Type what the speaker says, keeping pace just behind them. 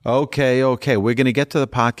Okay. We're going to get to the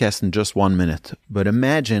podcast in just 1 minute. But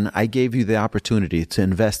imagine I gave you the opportunity to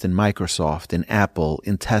invest in Microsoft, in Apple,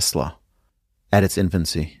 in Tesla at its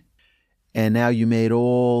infancy. And now you made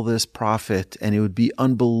all this profit, and it would be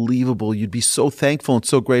unbelievable. You'd be so thankful and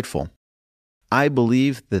so grateful. I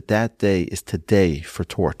believe that day is today for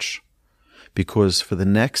Torch. Because for the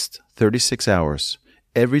next 36 hours,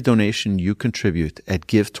 every donation you contribute at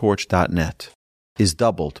givetorch.net is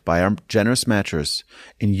doubled by our generous matchers,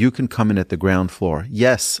 and you can come in at the ground floor.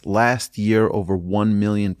 Yes, last year over 1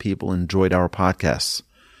 million people enjoyed our podcasts.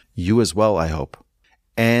 You as well, I hope.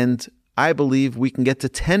 And I believe we can get to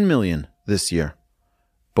 10 million this year.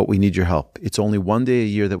 But we need your help. It's only 1 day a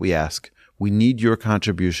year that we ask. We need your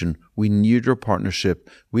contribution. We need your partnership.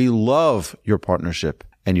 We love your partnership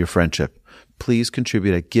and your friendship. Please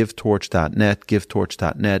contribute at givetorch.net,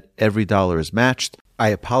 givetorch.net. Every dollar is matched. I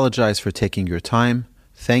apologize for taking your time.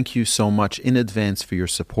 Thank you so much in advance for your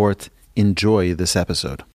support. Enjoy this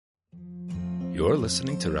episode. You're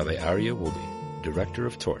listening to Rabbi Aryeh Wolbe, Director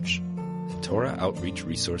of Torch, the Torah Outreach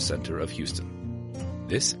Resource Center of Houston.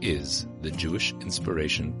 This is the Jewish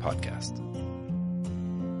Inspiration Podcast.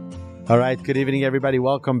 All right, good evening, everybody.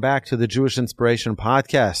 Welcome back to the Jewish Inspiration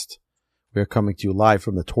Podcast. We're coming to you live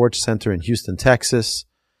from the Torch Center in Houston, Texas.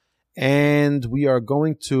 And we are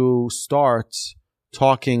going to start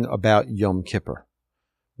talking about Yom Kippur.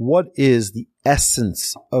 What is the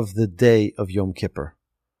essence of the day of Yom Kippur?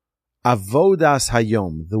 Avodas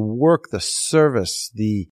Hayom, the work, the service,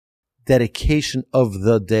 the dedication of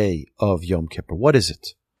the day of Yom Kippur. What is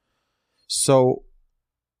it? So,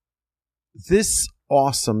 this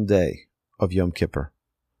awesome day of Yom Kippur,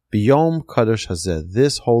 B'Yom Kadosh Hazeh,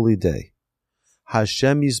 this holy day,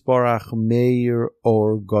 Hashem Yisbarach Meir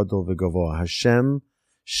Or Gadol V'Gavoah. Hashem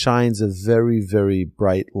shines a very, very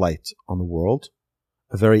bright light on the world,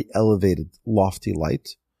 a very elevated, lofty light.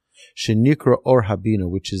 Shenikra Or Habina,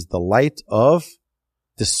 which is the light of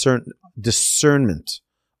discernment,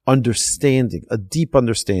 understanding, a deep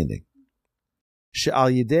understanding. She'al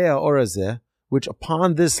Yidea Or Hazeh, which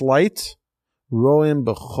upon this light, Roim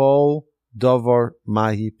B'chol Davar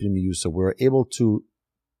Mahi Pnimiyusa, we're able to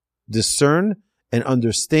discern and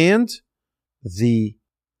understand the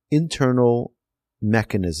internal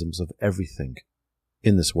mechanisms of everything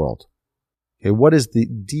in this world. Okay, what is the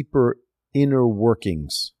deeper inner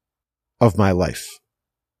workings of my life,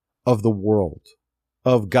 of the world,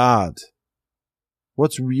 of God?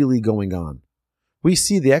 What's really going on? We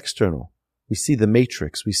see the external. We see the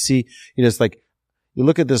matrix. We see, it's like, you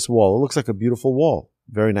look at this wall. It looks like a beautiful wall,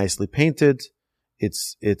 very nicely painted.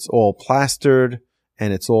 It's all plastered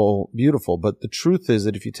and it's all beautiful. But the truth is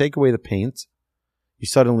that if you take away the paint, you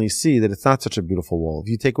suddenly see that it's not such a beautiful wall. If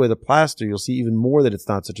you take away the plaster, you'll see even more that it's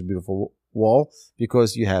not such a beautiful wall,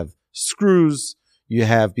 because you have screws, you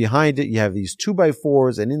have behind it, you have these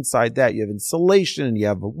 2x4s, and inside that you have insulation, and you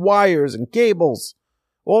have wires and cables.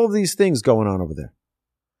 All of these things going on over there.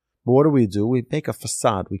 But what do? We make a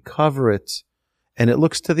facade, we cover it, and it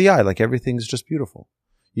looks to the eye like everything's just beautiful.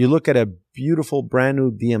 You look at a beautiful brand new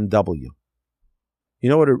BMW. You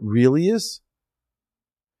know what it really is?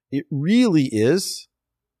 It really is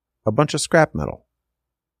a bunch of scrap metal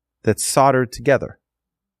that's soldered together.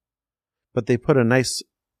 But they put a nice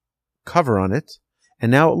cover on it,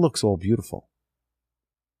 and now it looks all beautiful.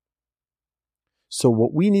 So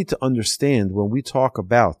what we need to understand when we talk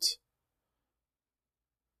about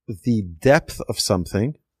the depth of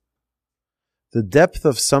something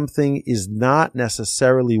is not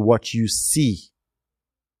necessarily what you see.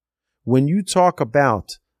 When you talk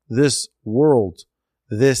about this world,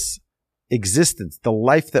 this existence, the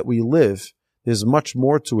life that we live, there's much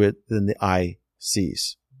more to it than the eye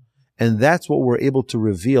sees. And that's what we're able to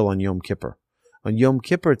reveal on Yom Kippur. On Yom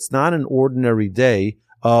Kippur, it's not an ordinary day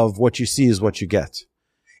of what you see is what you get.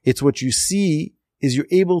 It's what you see is you're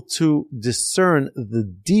able to discern the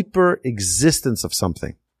deeper existence of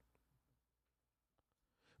something.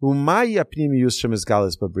 What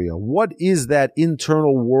is that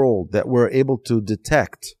internal world that we're able to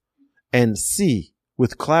detect and see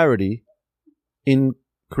with clarity in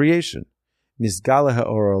creation? The godly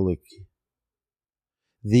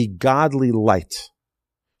light.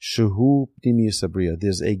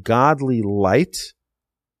 There's a godly light,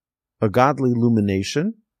 a godly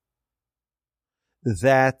illumination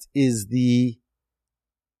that is the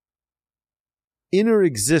inner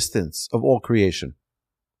existence of all creation.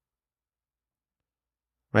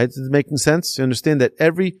 Right? Is it making sense? You understand that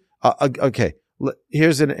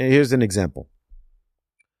here's an example.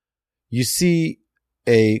 You see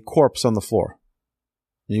a corpse on the floor.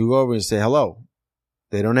 You go over and say hello.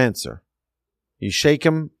 They don't answer. You shake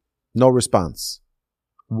him, no response.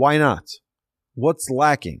 Why not? What's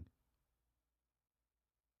lacking?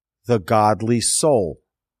 The godly soul,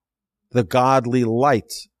 the godly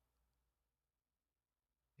light.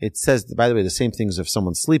 It says, by the way, the same thing as if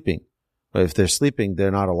someone's sleeping. But if they're sleeping, they're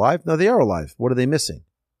not alive? No, they are alive. What are they missing?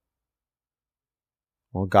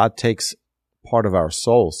 Well, God takes part of our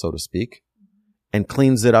soul, so to speak, and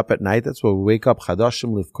cleans it up at night. That's why we wake up,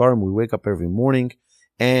 Chadashim Livkarim, we wake up every morning,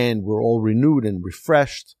 and we're all renewed and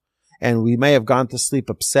refreshed. And we may have gone to sleep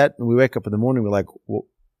upset, and we wake up in the morning, we're like, well,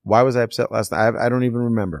 why was I upset last night? I don't even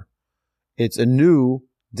remember. It's a new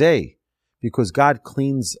day because God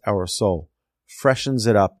cleans our soul, freshens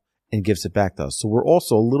it up, and gives it back to us. So we're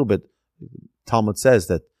also a little bit, Talmud says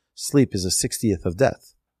that sleep is a 60th of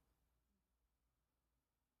death.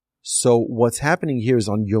 So what's happening here is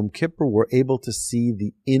on Yom Kippur, we're able to see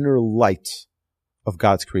the inner light of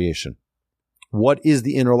God's creation. What is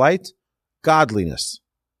the inner light? Godliness.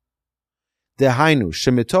 Dehainu,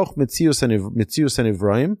 shemitoch metzius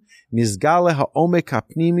hanivraim, mizgale ha'omek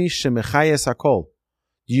ha'pnimi shemechayes hakol.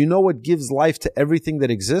 Do you know what gives life to everything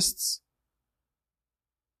that exists?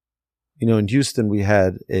 You know, in Houston, we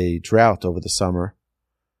had a drought over the summer,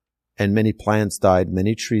 and many plants died,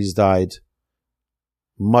 many trees died.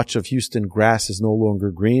 Much of Houston grass is no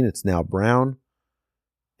longer green, it's now brown.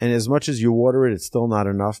 And as much as you water it, it's still not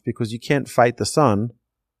enough because you can't fight the sun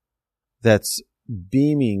that's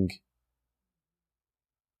beaming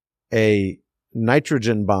a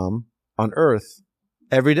nitrogen bomb on Earth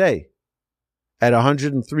every day at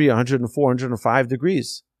 103, 104, 105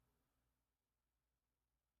 degrees.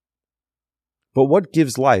 But what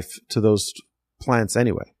gives life to those plants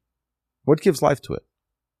anyway? What gives life to it?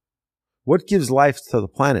 What gives life to the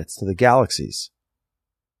planets, to the galaxies,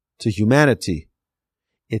 to humanity?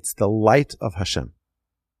 It's the light of Hashem.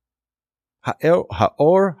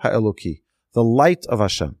 Ha'or ha'eloki, the light of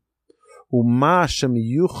Hashem. Uma Hashem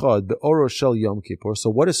yuchad be'oro shel Yom Kippur. So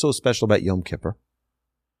what is so special about Yom Kippur?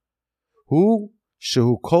 Hu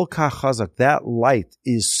shehu kol kach chazak, that light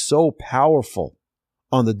is so powerful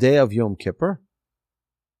on the day of Yom Kippur.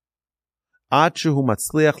 Ad shehu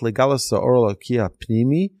matzliach legalas ha'or eloki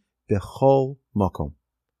ha'pnimi bechol makom.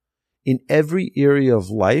 In every area of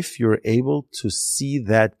life, you're able to see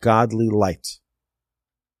that godly light.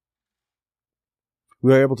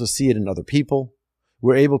 We are able to see it in other people.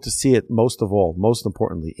 We're able to see it most of all, most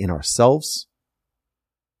importantly, in ourselves.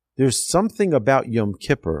 There's something about Yom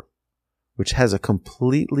Kippur which has a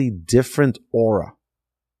completely different aura.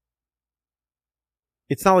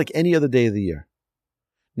 It's not like any other day of the year.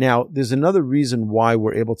 Now, there's another reason why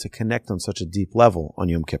we're able to connect on such a deep level on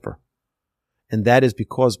Yom Kippur. And that is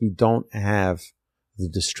because we don't have the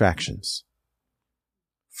distractions.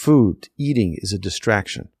 Food, eating is a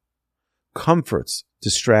distraction. Comfort's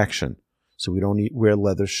distraction. So we don't wear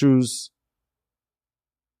leather shoes.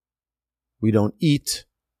 We don't eat.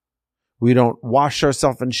 We don't wash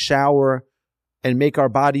ourselves and shower and make our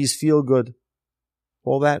bodies feel good.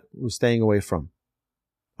 All that we're staying away from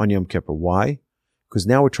on Yom Kippur. Why? Because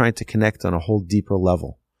now we're trying to connect on a whole deeper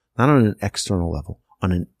level. Not on an external level,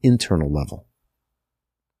 on an internal level.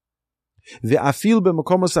 And even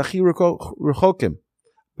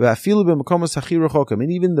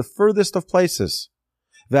the furthest of places,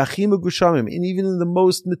 and even in the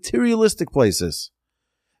most materialistic places,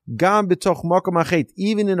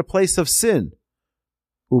 even in a place of sin,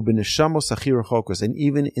 and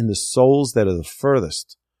even in the souls that are the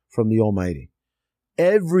furthest from the Almighty.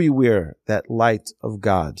 Everywhere that light of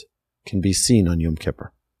God can be seen on Yom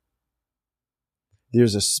Kippur.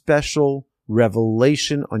 There's a special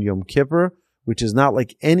revelation on Yom Kippur, which is not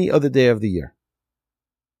like any other day of the year.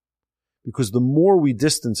 Because the more we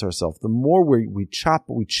distance ourselves, the more we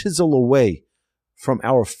chisel away from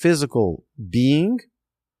our physical being,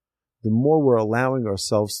 the more we're allowing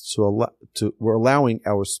ourselves we're allowing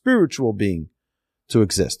our spiritual being to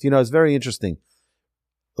exist. You know, it's very interesting.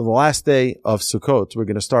 On the last day of Sukkot, we're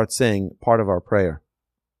going to start saying part of our prayer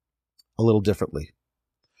a little differently.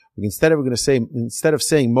 Instead of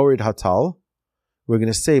saying Morid Hatal, we're going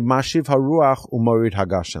to say Mashiv Haruach Umorid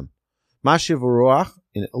Hagashem. Mashiv Haruach,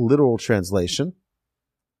 in a literal translation,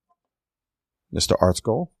 Mr.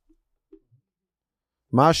 Artsgoal.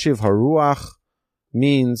 Mashiv Haruach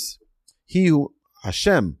means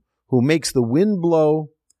Hashem, who makes the wind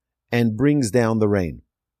blow and brings down the rain.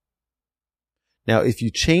 Now, if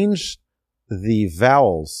you change the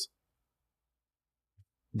vowels,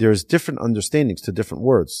 there's different understandings to different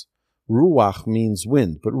words. Ruach means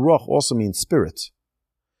wind, but Ruach also means spirit.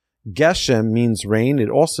 Geshem means rain. It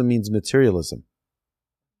also means materialism.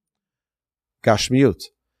 Gashmiut.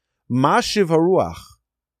 Mashiv Haruach.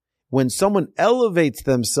 When someone elevates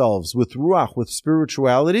themselves with ruach, with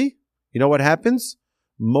spirituality, you know what happens?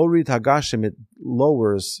 Morid Hagashim, it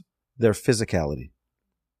lowers their physicality.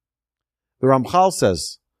 The Ramchal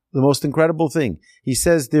says the most incredible thing. He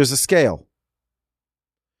says there's a scale.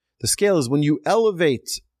 The scale is when you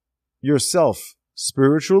elevate yourself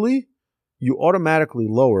spiritually, you automatically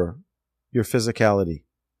lower your physicality,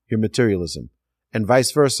 your materialism, and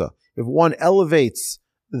vice versa. If one elevates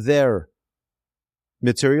their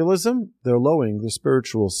materialism, they're lowering their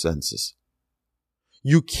spiritual senses.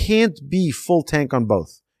 You can't be full tank on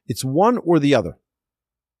both. It's one or the other.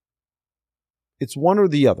 It's one or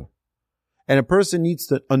the other. And a person needs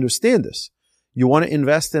to understand this. You want to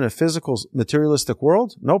invest in a physical, materialistic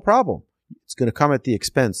world? No problem. It's going to come at the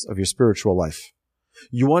expense of your spiritual life.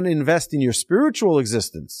 You want to invest in your spiritual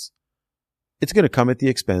existence? It's going to come at the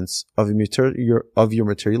expense of your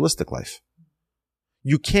materialistic life.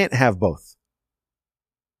 You can't have both.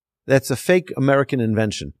 That's a fake American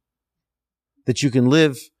invention. That you can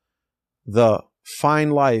live the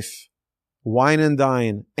fine life, wine and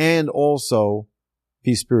dine, and also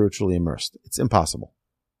be spiritually immersed. It's impossible.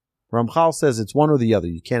 Ramchal says it's one or the other.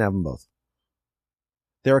 You can't have them both.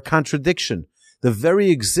 They're a contradiction. The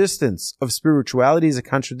very existence of spirituality is a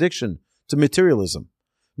contradiction to materialism.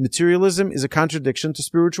 Materialism is a contradiction to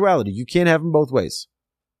spirituality. You can't have them both ways.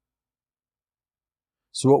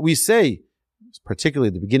 So what we say, particularly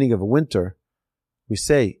at the beginning of a winter, we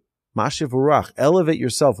say, Mashiv Ruach, elevate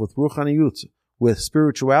yourself with Ruchaniyut, with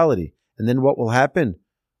spirituality. And then what will happen?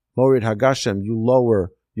 Morid Hagashem, you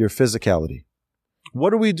lower your physicality.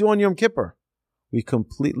 What do we do on Yom Kippur? We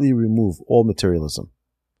completely remove all materialism.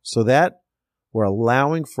 So that we're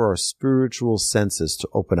allowing for our spiritual senses to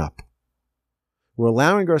open up. We're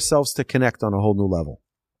allowing ourselves to connect on a whole new level.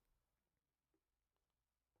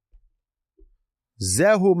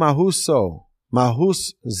 Zehu mahuso,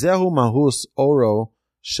 zehu mahus oro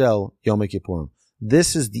shel Yom Kippurim.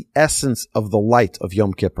 This is the essence of the light of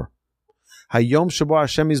Yom Kippur. Hayom Shabo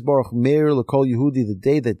Hashem Yisborach Meir L'Kol Yehudi, the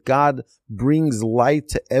day that God brings light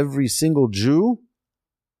to every single Jew.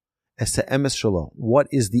 As to emes shelo, what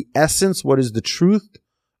is the essence? What is the truth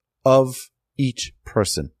of each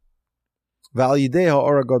person?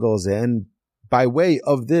 And by way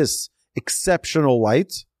of this exceptional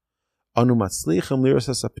light,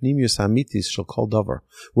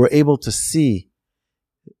 we're able to see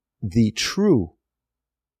the true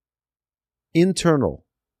internal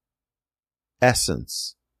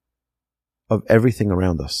essence of everything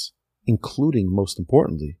around us, including, most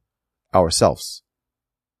importantly, ourselves.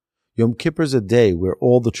 Yom Kippur is a day where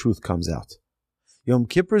all the truth comes out. Yom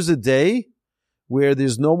Kippur is a day where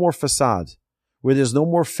there's no more facade, where there's no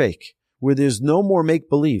more fake, where there's no more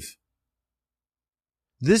make-believe.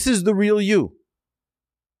 This is the real you.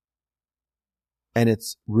 And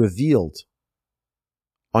it's revealed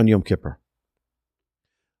on Yom Kippur.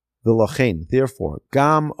 Therefore,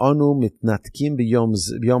 gam anu mitnatkim b'yom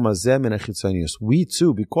hazeh min hachitzonius. We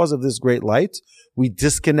too, because of this great light, we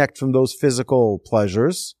disconnect from those physical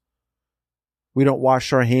pleasures. We don't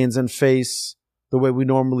wash our hands and face the way we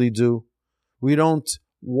normally do. We don't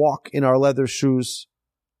walk in our leather shoes.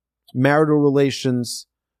 Marital relations,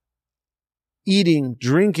 eating,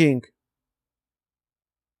 drinking.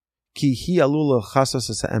 Because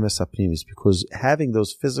having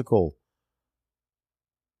those physical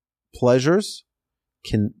pleasures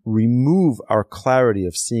can remove our clarity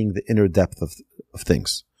of seeing the inner depth of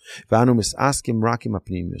things. On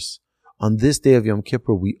this day of Yom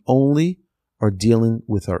Kippur, we only are dealing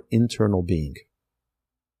with our internal being.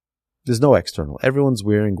 There's no external. Everyone's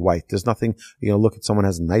wearing white. There's nothing, look at someone who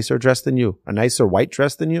has a nicer dress than you, a nicer white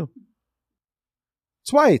dress than you.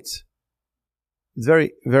 It's white. It's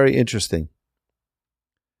very, very interesting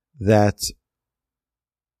that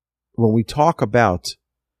when we talk about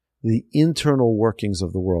the internal workings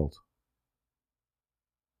of the world,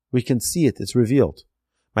 we can see it. It's revealed.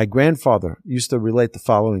 My grandfather used to relate the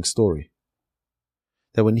following story.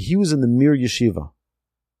 That when he was in the Mir Yeshiva,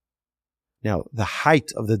 now the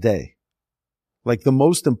height of the day, like the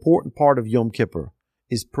most important part of Yom Kippur,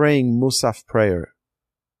 is praying Musaf prayer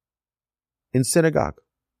in synagogue.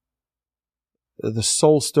 The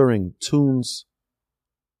soul-stirring tunes,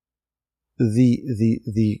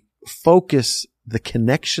 the focus, the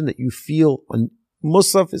connection that you feel on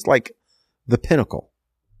Musaf is like the pinnacle.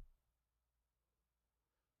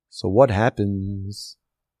 So what happens?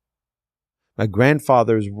 My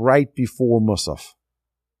grandfather is right before Musaf.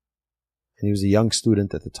 And he was a young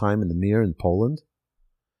student at the time in the Mir in Poland.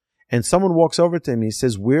 And someone walks over to him and he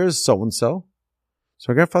says, "Where's so-and-so?"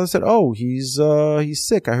 So my grandfather said, "Oh, he's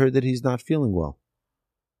sick. I heard that he's not feeling well."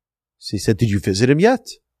 So he said, "Did you visit him yet?"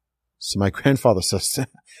 So my grandfather says,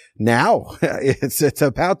 now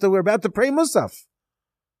we're about to pray Musaf.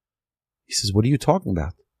 He says, what are you talking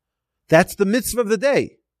about? That's the mitzvah of the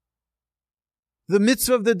day. The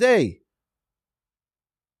mitzvah of the day.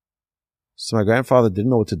 So my grandfather didn't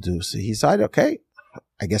know what to do. So he decided, okay,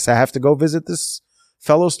 I guess I have to go visit this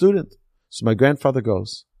fellow student. So my grandfather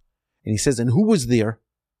goes and he says, and who was there?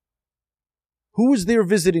 Who was there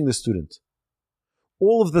visiting the student?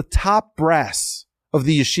 All of the top brass of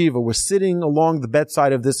the yeshiva were sitting along the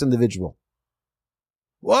bedside of this individual.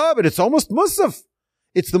 Well, but it's almost Musaf.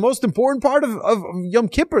 It's the most important part of Yom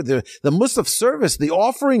Kippur, the Musaf service, the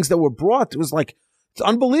offerings that were brought. It was like, it's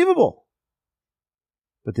unbelievable.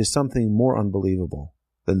 But there's something more unbelievable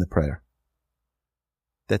than the prayer.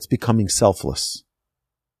 That's becoming selfless.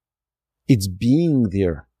 It's being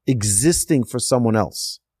there, existing for someone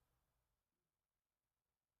else.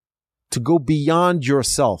 To go beyond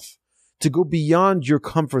yourself, to go beyond your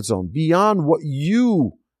comfort zone, beyond what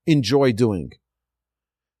you enjoy doing,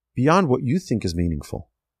 beyond what you think is meaningful,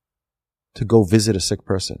 to go visit a sick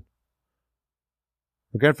person.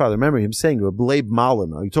 My grandfather, remember him saying, Reb Leib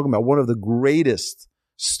Malin, you're talking about one of the greatest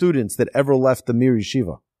students that ever left the Mir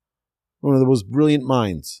Yeshiva, one of the most brilliant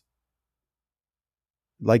minds,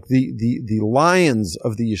 like the lions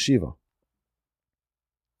of the yeshiva.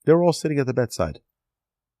 They're all sitting at the bedside.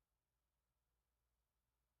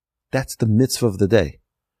 That's the mitzvah of the day.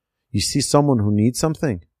 You see someone who needs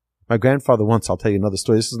something. My grandfather once, I'll tell you another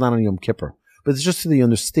story. This is not on Yom Kippur, but it's just so that you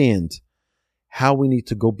understand how we need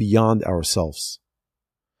to go beyond ourselves.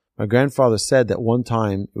 My grandfather said that one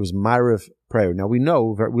time it was Ma'ariv prayer. Now we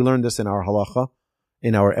know, we learned this in our halacha,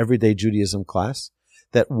 in our everyday Judaism class,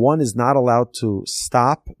 that one is not allowed to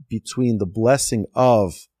stop between the blessing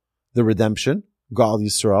of the redemption, Gal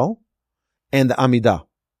Yisrael, and the Amidah.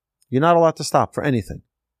 You're not allowed to stop for anything.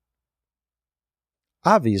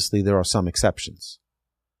 Obviously, there are some exceptions.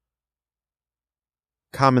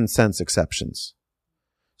 Common sense exceptions.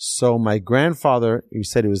 So my grandfather, he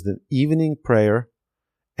said it was the evening prayer,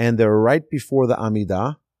 and they were right before the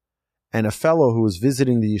Amidah, and a fellow who was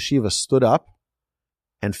visiting the yeshiva stood up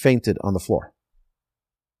and fainted on the floor.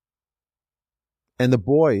 And the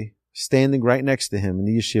boy standing right next to him in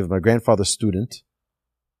the yeshiva, my grandfather's student,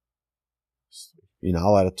 you're not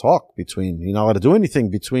allowed to talk you're not allowed to do anything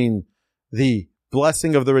between the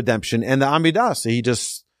blessing of the redemption and the Amidah. So he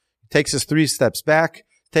just takes his 3 steps back,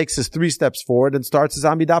 takes his 3 steps forward, and starts his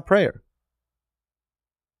Amidah prayer.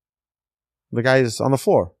 The guy is on the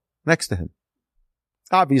floor next to him.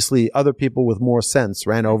 Obviously, other people with more sense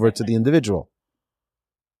ran over to the individual.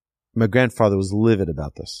 My grandfather was livid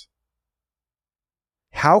about this.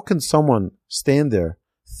 How can someone stand there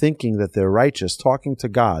thinking that they're righteous, talking to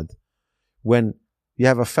God, when you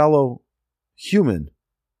have a fellow human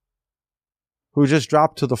who just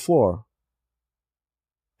dropped to the floor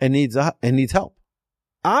and needs help?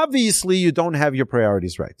 Obviously, you don't have your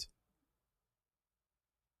priorities right.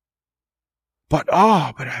 But the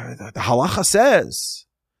halacha says.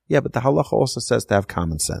 Yeah, but the halacha also says to have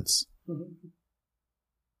common sense.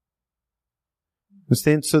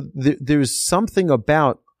 Understand? So there's something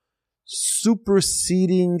about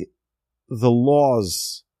superseding the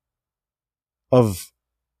laws of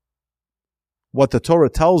what the Torah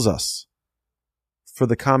tells us for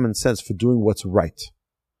the common sense, for doing what's right.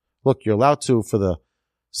 Look, you're allowed to, for the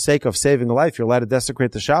sake of saving a life, you're allowed to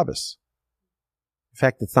desecrate the Shabbos. In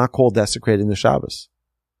fact, it's not called desecrating the Shabbos.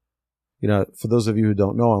 You know, for those of you who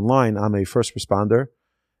don't know online, I'm a first responder,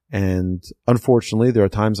 and unfortunately, there are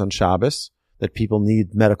times on Shabbos that people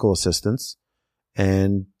need medical assistance,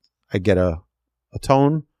 and I get a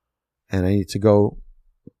tone, and I need to go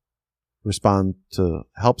respond to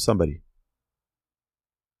help somebody.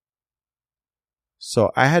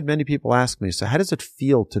 So I had many people ask me, so how does it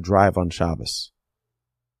feel to drive on Shabbos?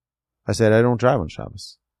 I said, I don't drive on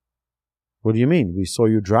Shabbos. What do you mean? We saw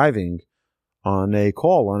you driving on a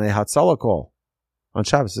call, on a Hatzalah call on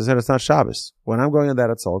Shabbos. I said, it's not Shabbos. When I'm going on that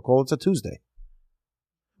Hatzalah call, it's a Tuesday.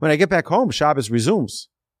 When I get back home, Shabbos resumes.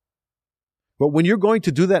 But when you're going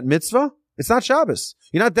to do that mitzvah, it's not Shabbos.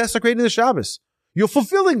 You're not desecrating the Shabbos. You're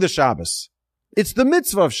fulfilling the Shabbos. It's the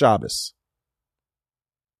mitzvah of Shabbos.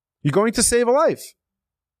 You're going to save a life.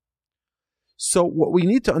 So what we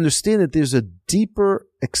need to understand is that there's a deeper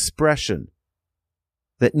expression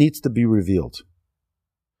that needs to be revealed.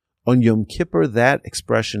 On Yom Kippur, that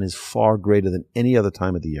expression is far greater than any other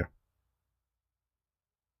time of the year.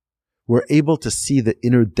 We're able to see the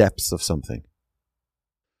inner depths of something.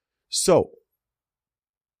 So,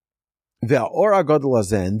 Ve'or HaGadol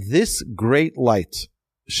Hazeh, this great light,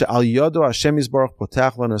 She'al yodo Hashem Yisbarach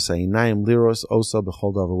potach lanu ha'inayim liros osa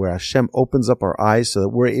b'chol davar, where Hashem opens up our eyes so that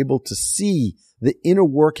we're able to see the inner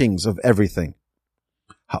workings of everything.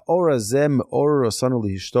 Ha'or hazeh me'or rasanu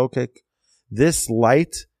lihishtokek. This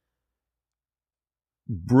light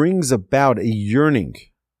brings about a yearning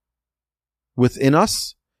within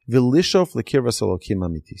us, v'lishof l'kirvas elokim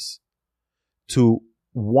amitis, to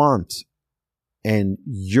want and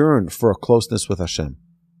yearn for a closeness with Hashem.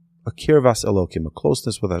 A kirvas elokim, a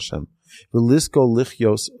closeness with Hashem. Liskos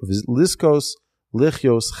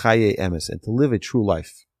lichos chaye emes, and to live a true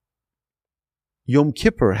life. Yom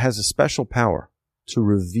Kippur has a special power to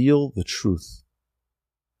reveal the truth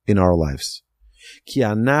in our lives.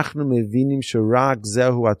 Because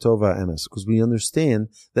we understand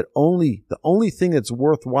that the only thing that's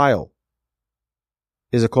worthwhile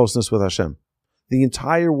is a closeness with Hashem. The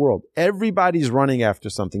entire world, everybody's running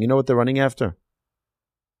after something. You know what they're running after?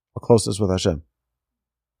 A closeness with Hashem.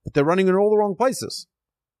 But they're running in all the wrong places.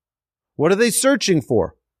 What are they searching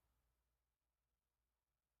for?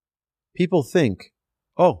 People think,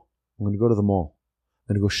 oh, I'm going to go to the mall.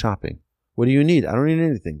 I'm going to go shopping. What do you need? I don't need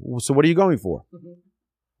anything. So what are you going for? Mm-hmm.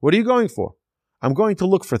 What are you going for? I'm going to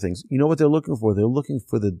look for things. You know what they're looking for? They're looking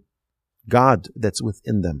for the God that's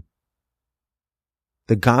within them.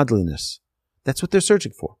 The godliness. That's what they're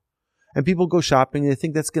searching for. And people go shopping and they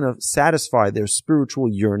think that's going to satisfy their spiritual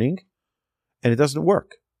yearning, and it doesn't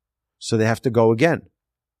work. So they have to go again.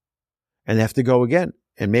 And they have to go again.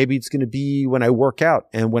 And maybe it's going to be when I work out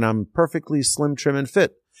and when I'm perfectly slim, trim, and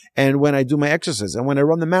fit. And when I do my exercise, and when I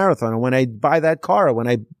run the marathon, and when I buy that car, when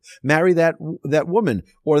I marry that woman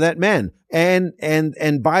or that man, and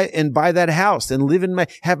buy that house, and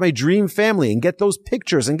have my dream family, and get those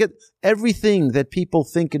pictures, and get everything that people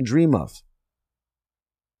think and dream of.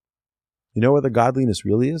 You know where the godliness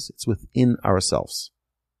really is? It's within ourselves.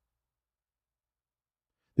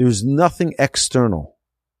 There's nothing external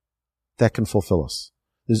that can fulfill us.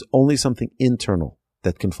 There's only something internal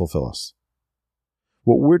that can fulfill us.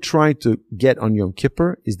 What we're trying to get on Yom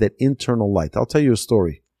Kippur is that internal light. I'll tell you a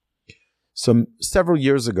story. Several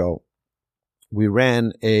years ago, we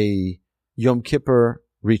ran a Yom Kippur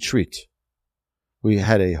retreat. We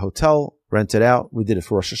had a hotel rented out. We did it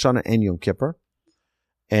for Rosh Hashanah and Yom Kippur.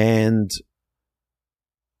 And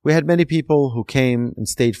we had many people who came and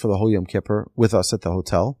stayed for the whole Yom Kippur with us at the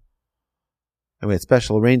hotel. And we had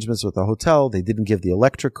special arrangements with the hotel. They didn't give the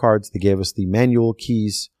electric cards. They gave us the manual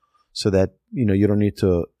keys so that, you don't need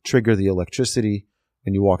to trigger the electricity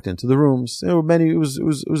when you walked into the rooms. There were many. It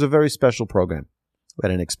was a very special program. We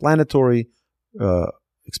had an explanatory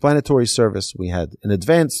service. We had an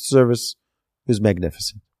advanced service. It was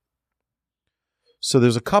magnificent. So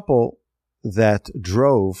there's a couple that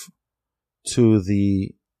drove to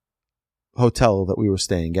the hotel that we were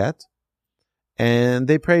staying at, and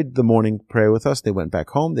they prayed the morning prayer with us. They went back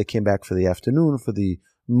home. They came back for the afternoon for the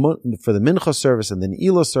mincha service and then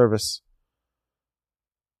Ela service.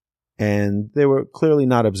 And they were clearly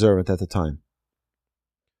not observant at the time.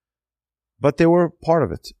 But they were part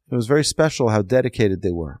of it. It was very special how dedicated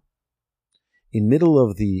they were. In middle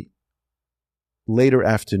of the later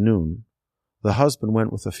afternoon, the husband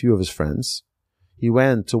went with a few of his friends. He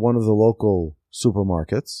went to one of the local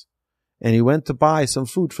supermarkets, and he went to buy some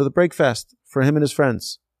food for the breakfast for him and his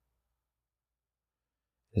friends.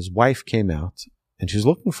 His wife came out, and she's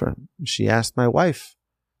looking for him. She asked my wife,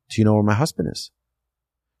 do you know where my husband is?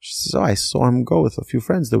 She says, I saw him go with a few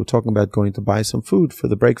friends. They were talking about going to buy some food for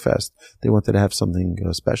the breakfast. They wanted to have something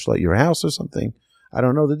special at your house or something. I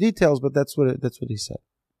don't know the details, but that's what he said.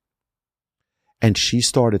 And she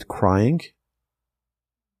started crying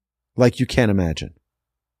like you can't imagine.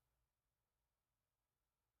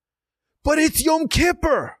 But it's Yom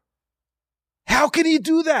Kippur. How can he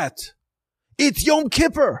do that? It's Yom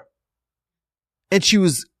Kippur. And she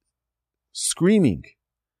was screaming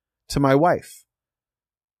to my wife,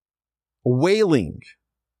 wailing,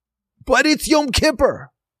 but it's Yom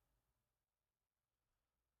Kippur.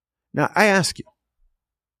 Now, I ask you,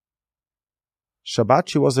 Shabbat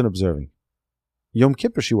she wasn't observing. Yom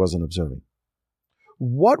Kippur she wasn't observing.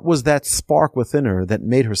 What was that spark within her that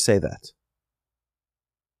made her say that?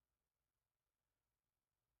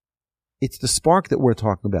 It's the spark that we're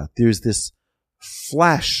talking about. There's this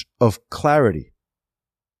flash of clarity.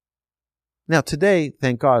 Now today,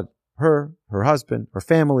 thank God, her husband, her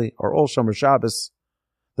family are all Shomer Shabbos.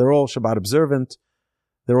 They're all Shabbat observant.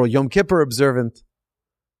 They're all Yom Kippur observant.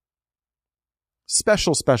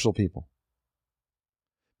 Special, special people.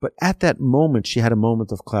 But at that moment, she had a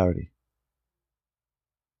moment of clarity.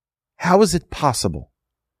 How is it possible?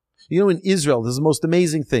 In Israel, this is the most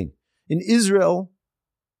amazing thing. In Israel,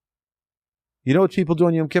 You know what people do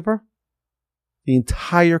on Yom Kippur? The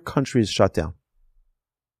entire country is shut down.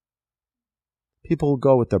 People will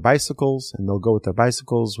go with their bicycles, and they'll go with their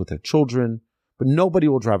bicycles with their children, but nobody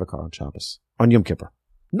will drive a car on Shabbos, on Yom Kippur.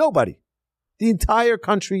 Nobody. The entire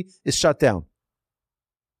country is shut down.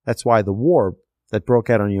 That's why the war that broke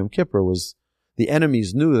out on Yom Kippur was the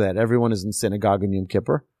enemies knew that everyone is in synagogue on Yom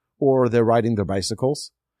Kippur, or they're riding their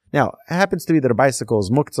bicycles. Now, it happens to be that a bicycle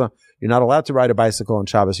is muktzah. You're not allowed to ride a bicycle on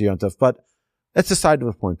Shabbos or Yom Tov, but that's the side of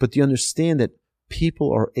the point. But do you understand that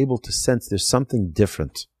people are able to sense there's something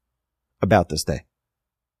different about this day?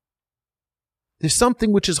 There's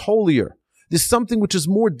something which is holier. There's something which is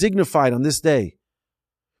more dignified on this day,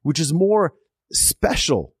 which is more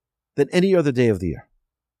special than any other day of the year.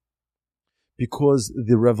 Because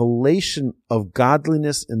the revelation of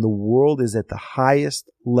godliness in the world is at the highest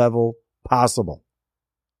level possible.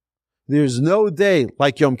 There's no day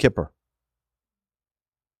like Yom Kippur.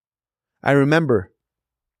 I remember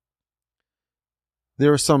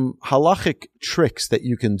there are some halachic tricks that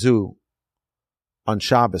you can do on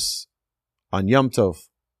Shabbos, on Yom Tov,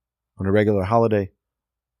 on a regular holiday,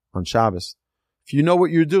 on Shabbos. If you know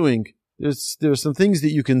what you're doing, there are some things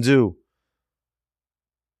that you can do.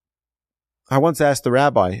 I once asked the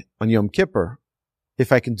rabbi on Yom Kippur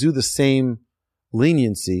if I can do the same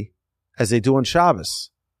leniency as they do on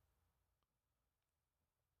Shabbos.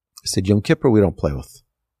 I said, Yom Kippur we don't play with.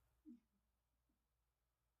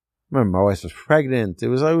 Remember, my wife was pregnant.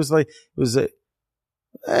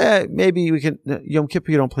 Maybe we can, Yom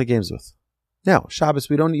Kippur you don't play games with. Now, Shabbos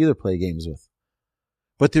we don't either play games with.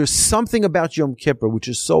 But there's something about Yom Kippur which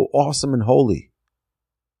is so awesome and holy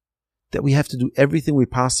that we have to do everything we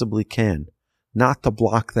possibly can not to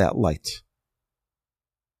block that light.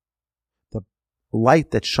 The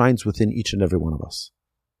light that shines within each and every one of us.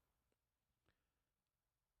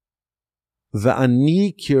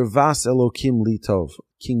 Va'ani kirvas Elokim li tov.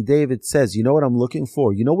 King David says, you know what I'm looking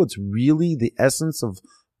for? You know what's really the essence of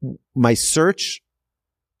my search?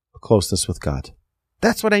 A closeness with God.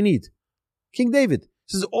 That's what I need. King David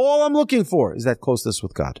says, all I'm looking for is that closeness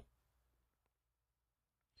with God.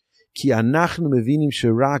 Ki anachnu mevinim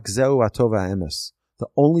sherak zeu atov ha'emes. The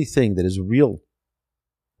only thing that is real,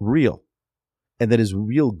 and that is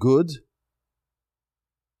real good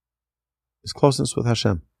is closeness with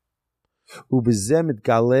Hashem. Ubezeh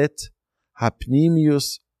mitgalet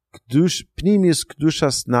hapnimius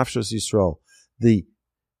kedushas nafshos Yisrael. The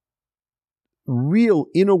real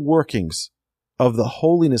inner workings of the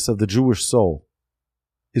holiness of the Jewish soul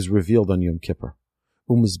is revealed on Yom Kippur.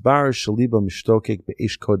 Umizbar shaliba mishtokek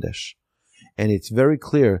be'esh kodesh. And it's very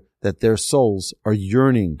clear that their souls are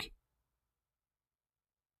yearning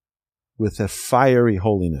with a fiery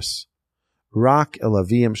holiness. Rak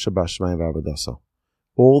elavim shabashmayim v'avodaso.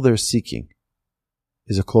 All they're seeking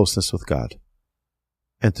is a closeness with God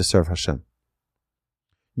and to serve Hashem.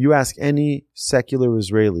 You ask any secular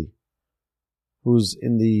Israeli who's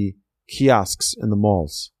in the kiosks in the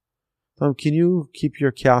malls, can you keep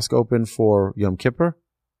your kiosk open for Yom Kippur?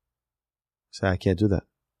 Say, I can't do that.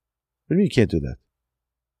 What do you mean you can't do that?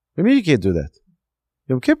 What do you mean you can't do that?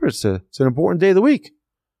 Yom Kippur, it's an important day of the week.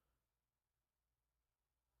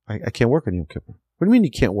 I can't work on Yom Kippur. What do you mean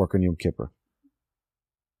you can't work on Yom Kippur?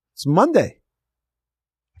 It's Monday.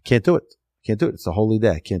 I can't do it. I can't do it. It's a holy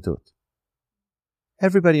day. I can't do it.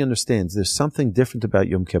 Everybody understands there's something different about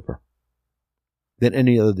Yom Kippur than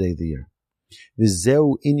any other day of the year.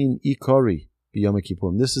 V'zeu inin ikari b'Yom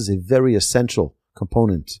Kippur. This is a very essential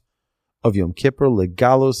component of Yom Kippur.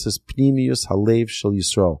 Legalos es pnimius halev shel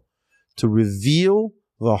Yisrael. To reveal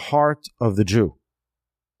the heart of the Jew.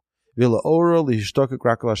 V'la'ora lihishtoket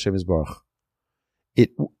rak l'Hashem yisbarach. It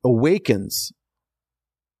awakens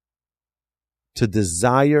to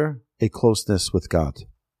desire a closeness with God.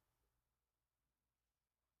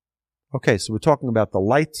 Okay, so we're talking about the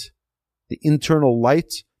light, the internal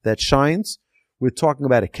light that shines. We're talking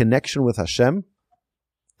about a connection with Hashem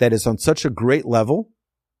that is on such a great level.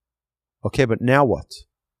 Okay, but now what?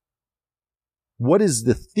 What is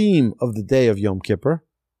the theme of the day of Yom Kippur?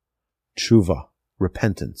 Tshuva,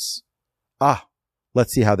 repentance.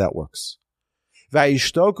 Let's see how that works. And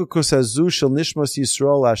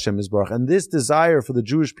this desire for the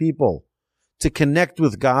Jewish people to connect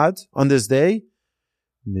with God on this day,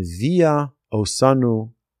 mevia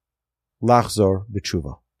osanu lachzor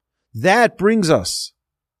b'tshuva. That brings us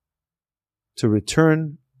to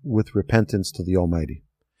return with repentance to the Almighty.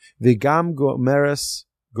 Vigam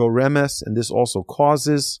goremes, and this also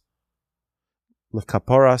causes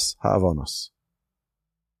lekaparas ha'avonos.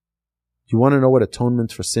 You want to know what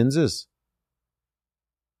atonement for sins is?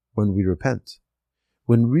 When we repent.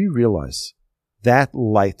 When we realize that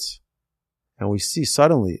light And we see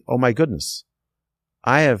suddenly, oh my goodness,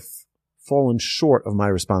 I have fallen short of my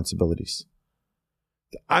responsibilities.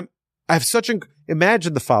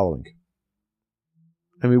 Imagine the following.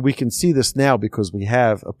 I mean, we can see this now because we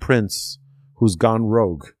have a prince who's gone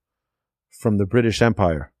rogue from the British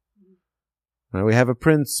Empire. Right, we have a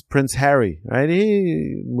Prince Harry, right?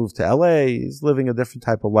 He moved to LA. He's living a different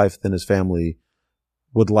type of life than his family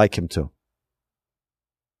would like him to.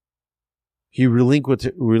 He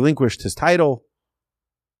relinquished his title.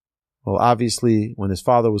 Well, obviously, when his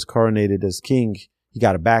father was coronated as king, he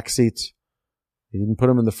got a back seat. He didn't put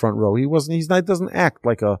him in the front row. He doesn't act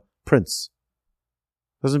like a prince.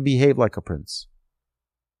 Doesn't behave like a prince.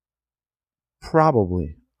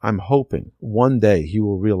 Probably, I'm hoping, one day he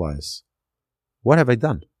will realize, what have I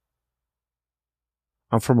done?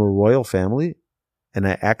 I'm from a royal family, and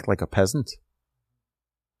I act like a peasant.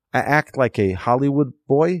 I act like a Hollywood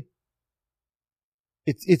boy.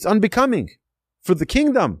 It's unbecoming for the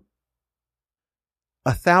kingdom.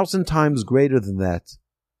 1,000 times greater than that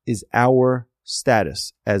is our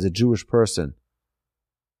status as a Jewish person,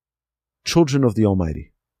 children of the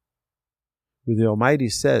Almighty. Where the Almighty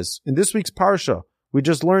says, in this week's Parsha, we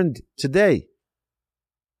just learned today,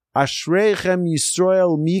 Ashreichem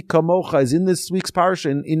Yisrael mi kamocha is in this week's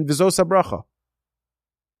Parsha, in Vizos HaBracha.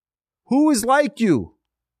 Who is like you?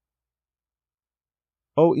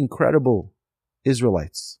 Oh, incredible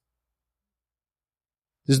Israelites.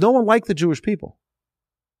 There's no one like the Jewish people.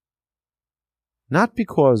 Not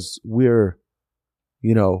because we're,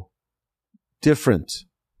 different.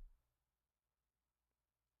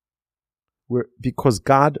 Because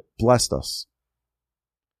God blessed us.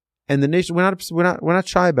 And the nation, we're not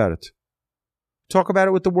shy about it. Talk about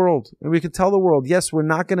it with the world. And we can tell the world, yes, we're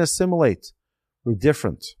not going to assimilate. We're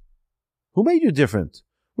different. Who made you different?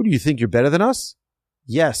 What do you think? You're better than us?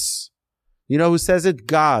 Yes. You know who says it?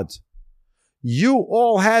 God. You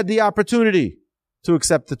all had the opportunity to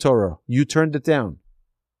accept the Torah. You turned it down.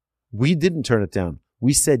 We didn't turn it down.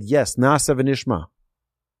 We said yes, Na'aseh v'nishma.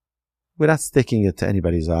 We're not sticking it to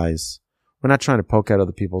anybody's eyes. We're not trying to poke out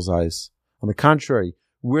other people's eyes. On the contrary,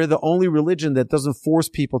 we're the only religion that doesn't force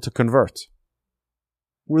people to convert.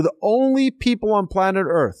 We're the only people on planet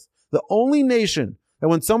Earth, the only nation that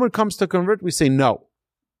when someone comes to convert, we say no.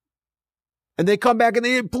 And they come back and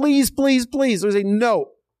they say, please, please, please. We say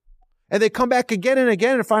no. And they come back again and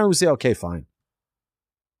again, and finally we say, okay, fine.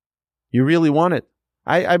 You really want it?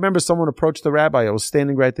 I remember someone approached the rabbi. I was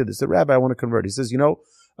standing right there. They said, Rabbi, I want to convert. He says,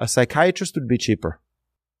 a psychiatrist would be cheaper.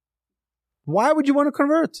 Why would you want to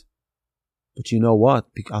convert? But you know what?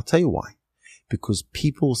 I'll tell you why. Because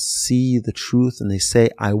people see the truth and they say,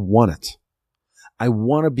 I want it. I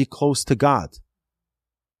want to be close to God.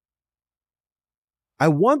 I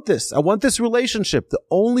want this. I want this relationship. The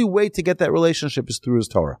only way to get that relationship is through His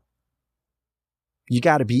Torah. You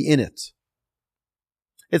got to be in it.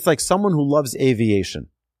 It's like someone who loves aviation.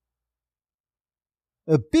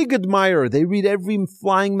 A big admirer. They read every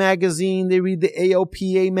flying magazine. They read the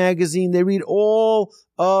AOPA magazine. They read all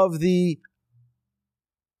of the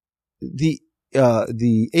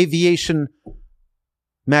aviation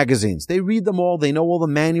magazines. They read them all. They know all the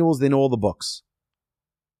manuals. They know all the books.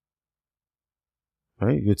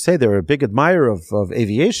 Right? You'd say they're a big admirer of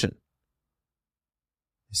aviation.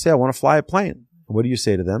 You say, I want to fly a plane. What do you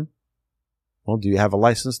say to them? Well, do you have a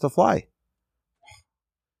license to fly?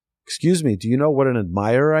 Excuse me, do you know what an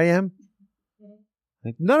admirer I am?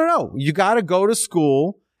 Like, no. You got to go to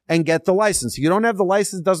school and get the license. If you don't have the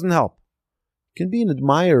license, it doesn't help. You can be an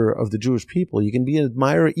admirer of the Jewish people. You can be an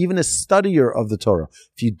admirer, even a studier of the Torah.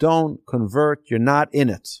 If you don't convert, you're not in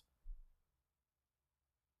it.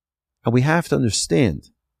 And we have to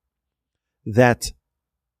understand that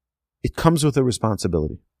it comes with a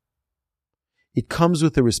responsibility. It comes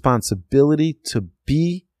with a responsibility to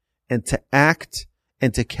be and to act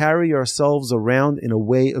and to carry ourselves around in a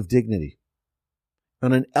way of dignity,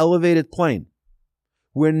 on an elevated plane.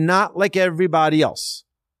 We're not like everybody else.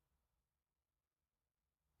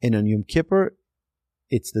 And on Yom Kippur,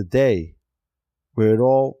 it's the day where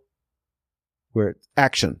it's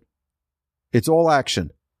action. It's all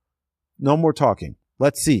action. No more talking.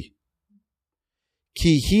 Let's see.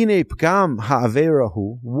 Ki hine pgam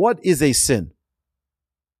ha'averahu. What is a sin?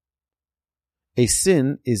 A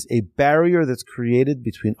sin is a barrier that's created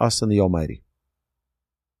between us and the Almighty.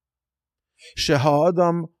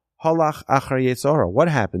 Sheha'adam halach achar yetzara. What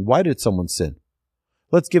happened? Why did someone sin?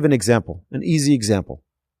 Let's give an example, an easy example.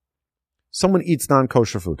 Someone eats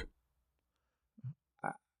non-kosher food.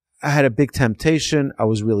 I had a big temptation. I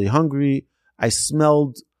was really hungry. I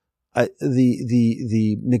smelled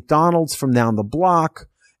the McDonald's from down the block,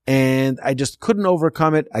 and I just couldn't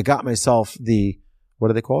overcome it. I got myself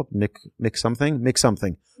what are they called? Mix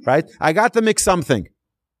something, right? I got the mix something.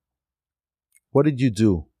 What did you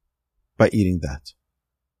do by eating that?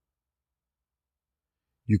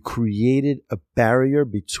 You created a barrier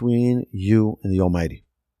between you and the Almighty.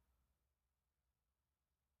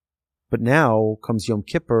 But now comes Yom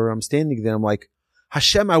Kippur, I'm standing there, I'm like,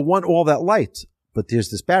 Hashem, I want all that light, but there's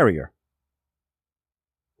this barrier.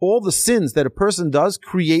 All the sins that a person does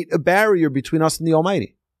create a barrier between us and the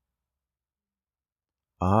Almighty.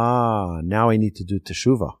 Now I need to do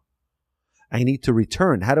teshuvah. I need to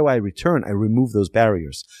return. How do I return? I remove those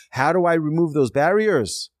barriers. How do I remove those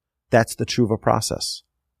barriers? That's the teshuvah process.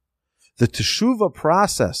 The teshuvah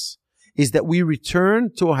process is that we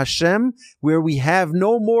return to Hashem where we have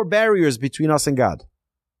no more barriers between us and God.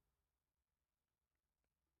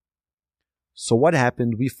 So what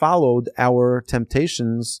happened? We followed our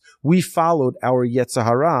temptations. We followed our Yetzer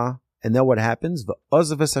Hara. And then what happens?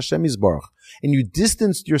 V'ozavas Hashem Yisborach. And you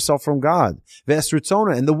distanced yourself from God.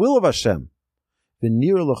 V'esritzona, and the will of Hashem.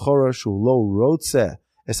 V'nir l'chora shu lo rotzeh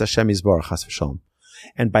es Hashem Yisborach chas v'shalom.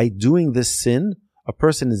 And by doing this sin, a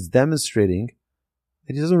person is demonstrating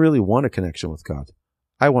that he doesn't really want a connection with God.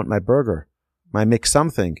 I want my burger, my mix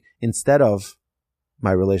something, instead of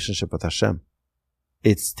my relationship with Hashem.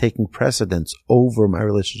 It's taking precedence over my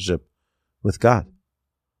relationship with God.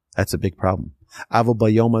 That's a big problem. But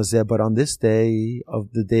on this day,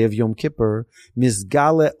 of the day of Yom Kippur,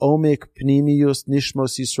 Mizgale Omek Pnimius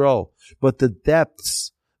Nishmos Yisrael. But the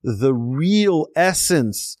depths, the real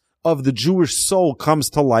essence of the Jewish soul comes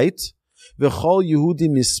to light. And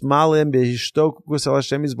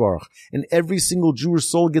every single Jewish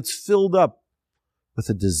soul gets filled up with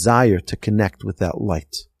a desire to connect with that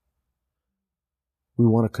light. We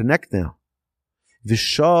want to connect now.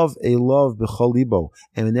 Vishav Elov b'chol libo,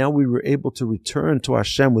 and now we were able to return to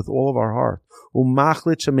Hashem with all of our heart.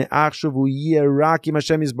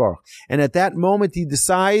 And at that moment, he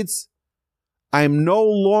decides, I'm no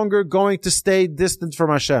longer going to stay distant from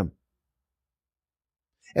Hashem.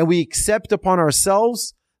 And we accept upon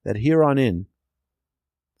ourselves that here on in,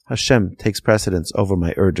 Hashem takes precedence over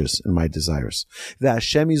my urges and my desires. The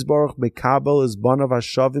Hashem Yisborach mekabel is banav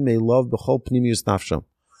hashavim elov b'chol pnimius nafsham.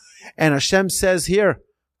 And Hashem says here,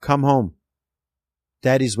 come home.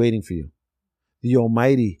 Daddy's waiting for you. The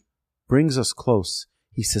Almighty brings us close.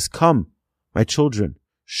 He says, come, my children,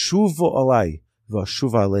 shuvu alai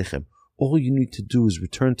v'ashuva aleichem. All you need to do is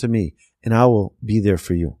return to me, and I will be there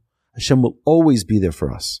for you. Hashem will always be there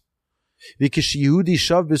for us. And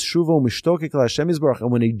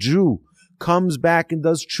when a Jew comes back and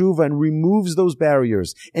does tshuva and removes those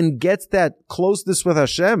barriers and gets that closeness with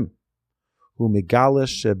Hashem, what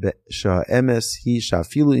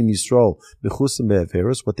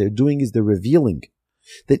they're doing is they're revealing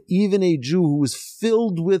that even a Jew who is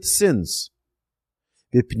filled with sins,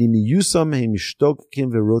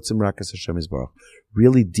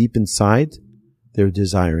 really deep inside, they're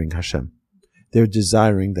desiring Hashem. They're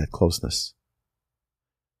desiring that closeness.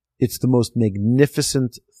 It's the most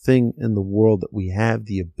magnificent thing in the world that we have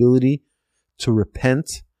the ability to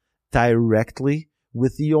repent directly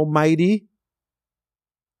with the Almighty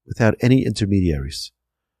without any intermediaries.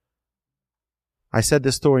 I said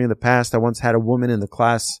this story in the past. I once had a woman in the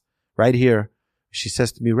class right here. She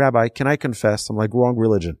says to me, Rabbi, can I confess? I'm like, wrong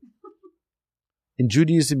religion. In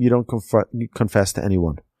Judaism, you don't confess to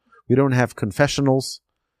anyone. We don't have confessionals,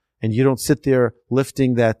 and you don't sit there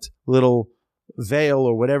lifting that little veil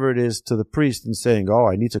or whatever it is to the priest and saying, oh,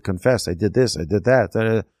 I need to confess. I did this. I did that.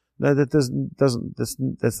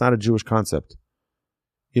 That's not a Jewish concept.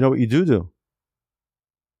 You know what you do?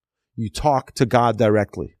 You talk to God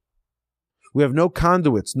directly. We have no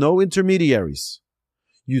conduits, no intermediaries.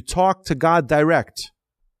 You talk to God direct.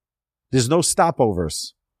 There's no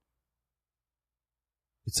stopovers.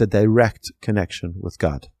 It's a direct connection with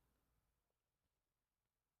God.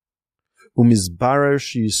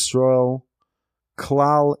 Umizbaresh Yisrael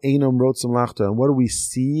klal einam rotzim lachta. And what do we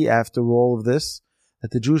see after all of this?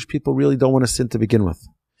 That the Jewish people really don't want to sin to begin with.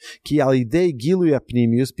 Ki alidei giluy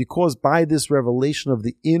apnimius, because by this revelation of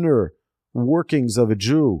the inner workings of a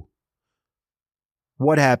Jew,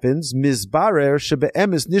 what happens? Mizbarer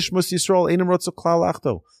shebe'emes nishmos Yisrael einam rotzim klal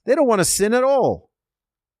lachto. They don't want to sin at all.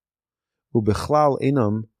 Ubechlal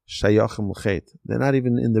einam shayachim l'chet. They're not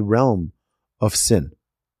even in the realm of sin.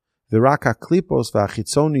 Viraka klipos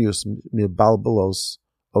v'achitzonius mibalbelos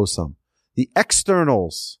osam. The external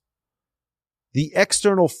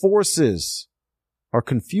forces are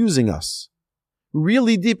confusing us.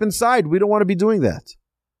 Really deep inside, we don't want to be doing that.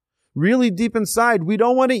 Really deep inside, we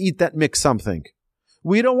don't want to eat that mix something.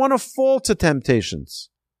 We don't want to fall to temptations.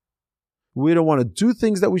 We don't want to do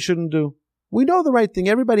things that we shouldn't do. We know the right thing.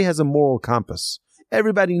 Everybody has a moral compass.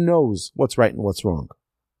 Everybody knows what's right and what's wrong.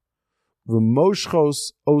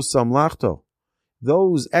 V'moshchos osam lachto.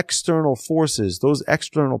 Those external forces, those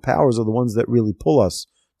external powers are the ones that really pull us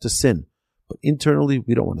to sin. But internally,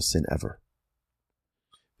 we don't want to sin ever.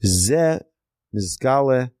 Zeh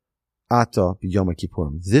mizgale ata b'Yom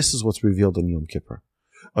Kippurim. This is what's revealed on Yom Kippur.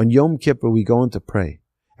 On Yom Kippur, we go in to pray.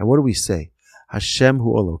 And what do we say? Hashem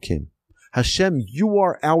hu Elokim. Hashem, you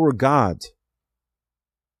are our God.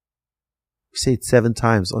 We say it 7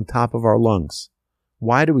 times on top of our lungs.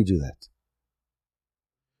 Why do we do that?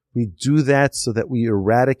 We do that so that we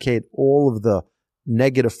eradicate all of the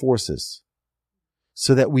negative forces.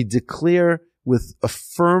 So that we declare with a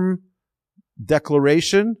firm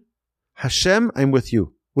declaration, Hashem, I'm with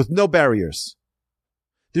you, with no barriers.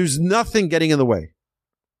 There's nothing getting in the way.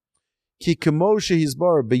 Ki kemoshe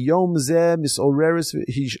hizbar b'yom zeh misoreres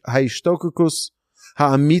ha'ishtokukus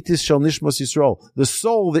ha'amitis shel nishmas Yisrael. The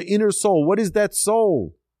soul, the inner soul. What is that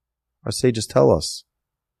soul? Our sages tell us.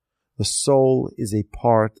 The soul is a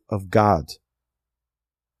part of God,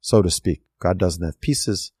 so to speak. God doesn't have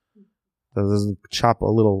pieces. God doesn't chop a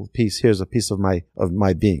little piece. Here's a piece of my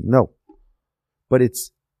being. No. But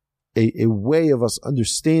it's a way of us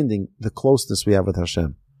understanding the closeness we have with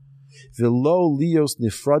Hashem. V'lo lios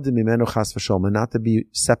nifradim mimenu chas v'sholom, and not to be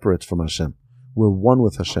separate from Hashem. We're one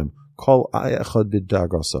with Hashem. Kol echad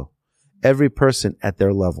b'dargaso. Every person at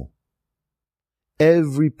their level.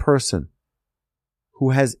 Every person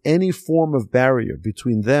who has any form of barrier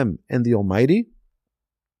between them and the Almighty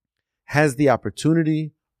has the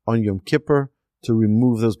opportunity on Yom Kippur to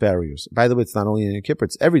remove those barriers. By the way, it's not only in Yom Kippur,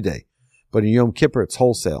 it's every day. But in Yom Kippur, it's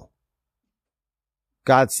wholesale.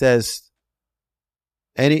 God says,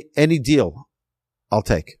 any deal, I'll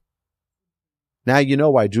take. Now you know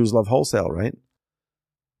why Jews love wholesale, right?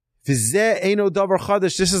 This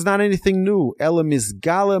is not anything new. There's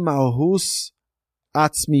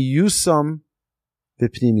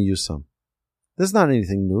not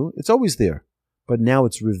anything new. It's always there. But now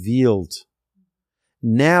it's revealed.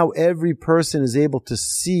 Now every person is able to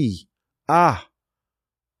see, I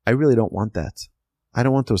really don't want that. I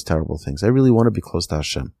don't want those terrible things. I really want to be close to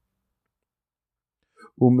Hashem.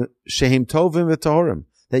 That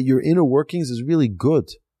your inner workings is really good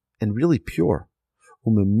and really pure.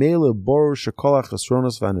 He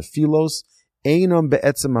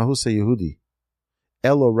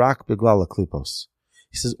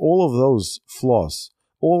says all of those flaws,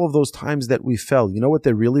 all of those times that we fell, you know what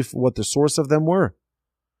the source of them were?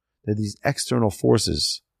 They're these external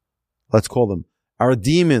forces. Let's call them our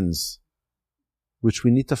demons, which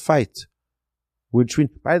we need to fight.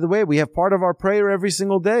 By the way, we have part of our prayer every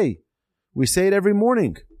single day. We say it every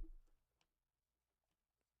morning.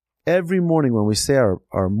 Every morning when we say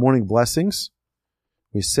our morning blessings,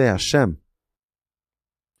 we say, Hashem,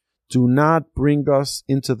 do not bring us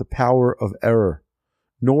into the power of error,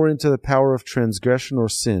 nor into the power of transgression or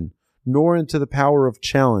sin, nor into the power of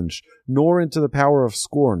challenge, nor into the power of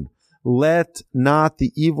scorn. Let not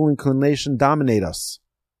the evil inclination dominate us.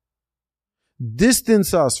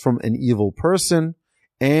 Distance us from an evil person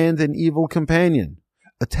and an evil companion.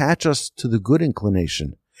 Attach us to the good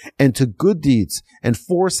inclination and to good deeds, and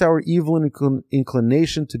force our evil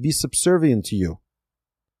inclination to be subservient to you.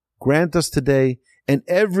 Grant us today and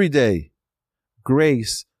every day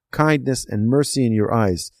grace, kindness, and mercy in your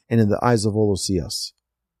eyes and in the eyes of all who see us.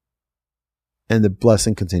 And the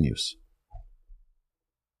blessing continues.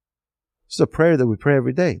 This is a prayer that we pray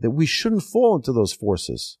every day, that we shouldn't fall into those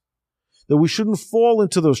forces, that we shouldn't fall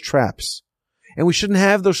into those traps, and we shouldn't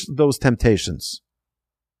have those temptations.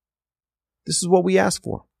 This is what we ask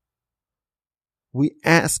for. We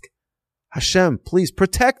ask, Hashem, please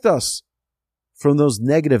protect us from those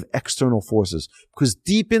negative external forces. Because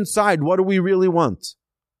deep inside, what do we really want?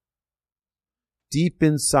 Deep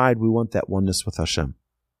inside, we want that oneness with Hashem.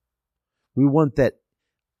 We want that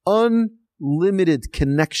unlimited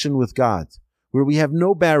connection with God, where we have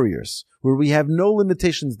no barriers, where we have no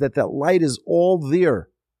limitations, that light is all there,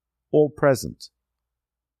 all present.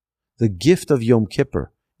 The gift of Yom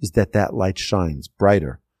Kippur is that light shines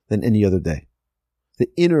brighter than any other day. The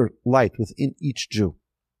inner light within each Jew.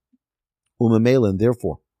 Umamela, and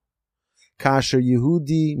therefore, Kasher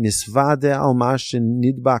Yehudi misvade al mashin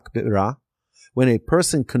nidbak be'ra, when a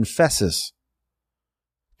person confesses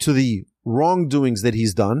to the wrongdoings that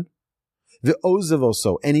he's done,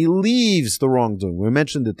 ve'ozevoso, and he leaves the wrongdoing. We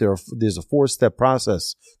mentioned that there's a 4-step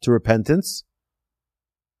process to repentance.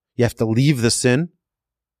 You have to leave the sin.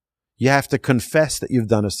 You have to confess that you've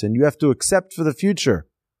done a sin. You have to accept for the future.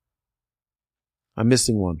 I'm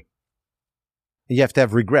missing one. And you have to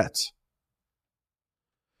have regrets.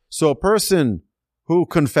 So a person who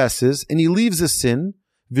confesses and he leaves a sin,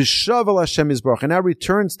 Vishav Hashem Yisbarach, and now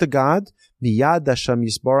returns to God, Miyad Hashem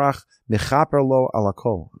Yisbarach Mechaper Lo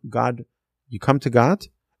Alakol. God, you come to God,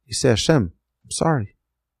 you say, Hashem, I'm sorry.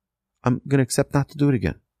 I'm going to accept not to do it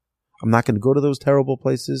again. I'm not going to go to those terrible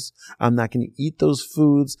places. I'm not going to eat those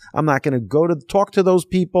foods. I'm not going to go to talk to those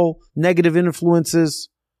people, negative influences.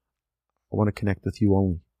 I want to connect with you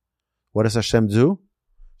only. What does Hashem do?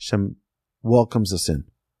 Hashem welcomes us in.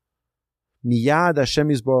 Miyad Hashem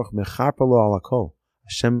Yisborach mechaper lo alakol.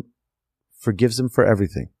 Hashem forgives him for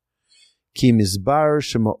everything. Ki mizbar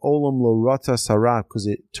shema olam lo rata sarah. Because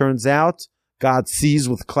it turns out God sees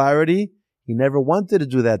with clarity. He never wanted to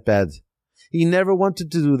do that bad. He never wanted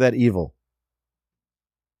to do that evil.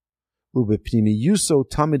 Ubepnimiyuso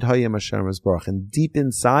tamid hayem Hashem Yisborach. And deep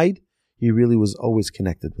inside, he really was always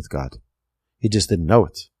connected with God. He just didn't know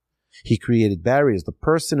it. He created barriers. The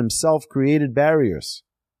person himself created barriers.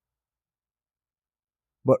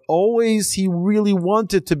 But always he really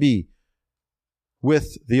wanted to be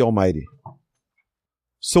with the Almighty.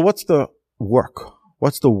 So what's the work?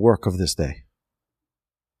 What's the work of this day?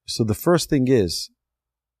 So the first thing is,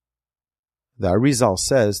 the Arizal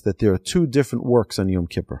says that there are two different works on Yom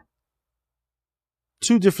Kippur.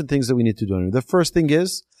 Two different things that we need to do. The first thing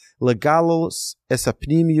is, legalos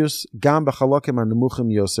esapnimius gam b'chalokim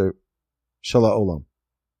hanemuchim yoser shel ha'olam.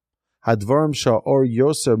 Hadvarim sha'or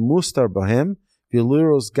yoser mustar bahem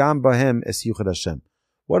v'liros gam bahem es yuchad Hashem.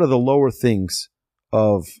 What are the lower things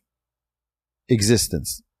of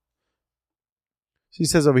existence? So he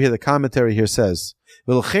says over here, the commentary here says,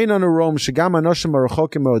 even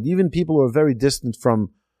people who are very distant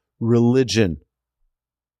from religion,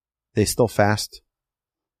 they still fast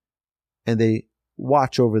and they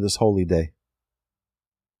watch over this holy day.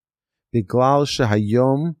 Because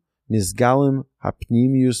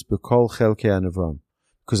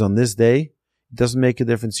on this day, it doesn't make a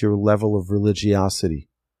difference your level of religiosity,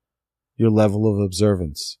 your level of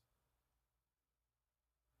observance.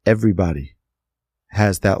 Everybody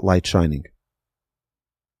has that light shining.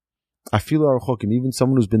 Afilu archokim, even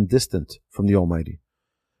someone who's been distant from the Almighty.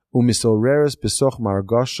 Umisoreres besoch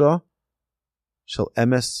margasha shel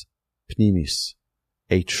emes pnimis.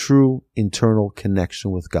 A true internal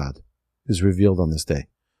connection with God is revealed on this day,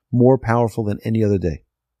 more powerful than any other day.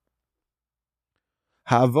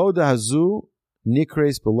 Ha'avoda hazu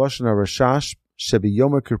nikres b'loshen harashash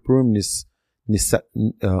shebiyom kippurim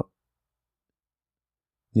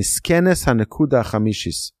niskenes hanekuda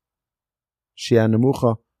chamishis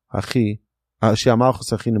she'anemucha hachi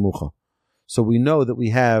she'amalchus hachi nemucha. So we know that we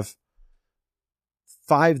have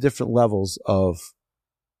 5 different levels of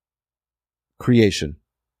creation.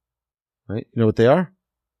 Right? You know what they are?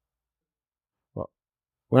 Well,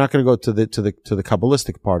 we're not going to go to the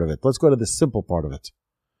Kabbalistic part of it. Let's go to the simple part of it.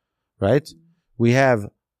 Right? We have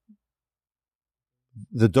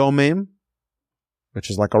the domem, which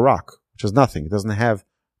is like a rock, which is nothing. It doesn't have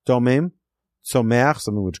domem, tzomeach,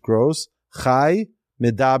 something which grows, chai,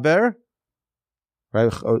 medaber,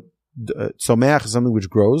 right? Tzomeach is something which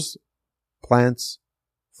grows, plants,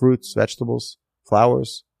 fruits, vegetables,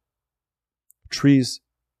 flowers, trees.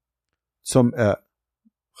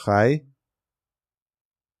 Chai.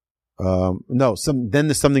 Then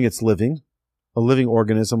there's something that's living, a living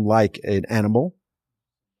organism like an animal.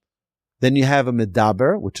 Then you have a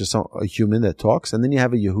medaber, which is a human that talks, and then you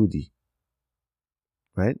have a Yehudi.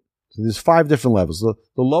 Right? So there's 5 different levels. The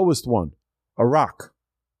lowest one, a rock.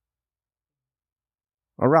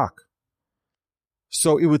 A rock.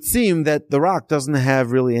 So it would seem that the rock doesn't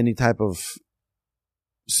have really any type of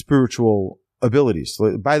spiritual abilities.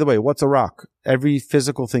 So, by the way, what's a rock? Every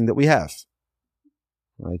physical thing that we have.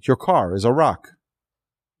 Right? Your car is a rock.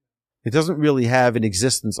 It doesn't really have an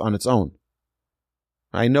existence on its own.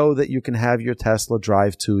 I know that you can have your Tesla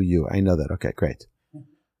drive to you. I know that. Okay, great.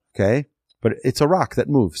 Okay? But it's a rock that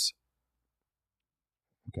moves.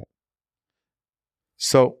 Okay.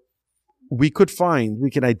 So, we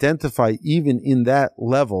can identify even in that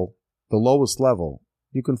level, the lowest level,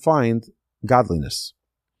 you can find godliness.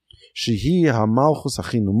 Shehi hamalchus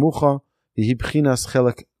hachi nemucha v'hi b'chinas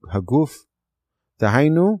chelek haguf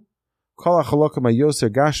dahainu kol hachalokim hayoser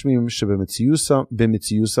gashmim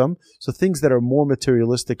sheb'mitziusam. So things that are more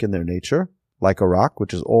materialistic in their nature, like a rock,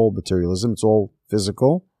 which is all materialism, it's all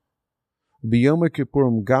physical. B'yom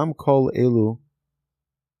kippurim gam kol elu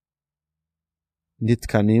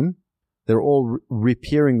nitkanim. They're all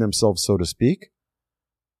repairing themselves, so to speak.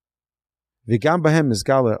 V'gam bahem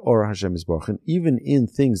mizgala or Hashem Yisborach. And even in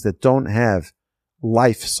things that don't have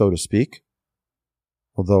life, so to speak,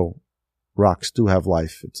 although rocks do have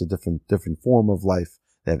life, it's a different form of life.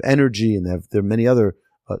 They have energy, and there are many other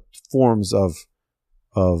forms of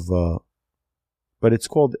but it's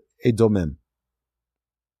called a domem.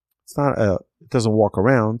 It's not it doesn't walk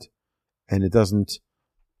around, and it doesn't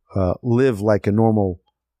live like a normal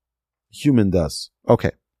human does. Okay.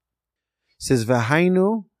 It says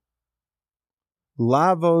v'hainu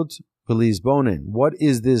lavod v'lizbonen. What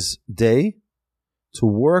is this day? To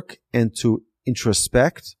work and to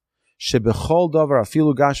introspect. Shebechol davar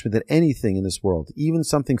afilu gashmi, that anything in this world, even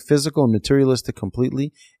something physical and materialistic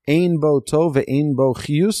completely, ein bo tov ve'ein bo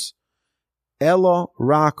chiyus, elo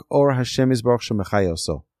rak or Hashem yisbarach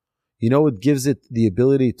shemechayoso. You know what gives it the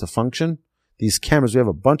ability to function? These cameras, we have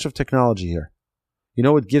a bunch of technology here. You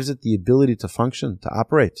know what gives it the ability to function, to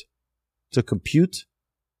operate, to compute?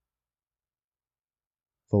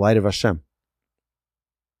 The light of Hashem.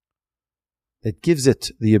 That gives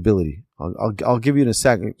it the ability. I'll give you in a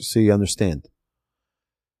second so you understand.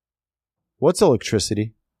 What's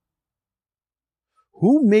electricity?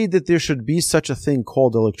 Who made that there should be such a thing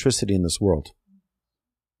called electricity in this world?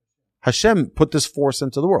 Hashem put this force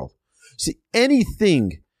into the world. See,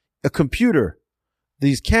 anything, a computer,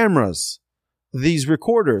 these cameras, these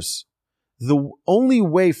recorders, the only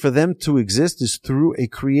way for them to exist is through a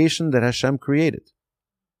creation that Hashem created.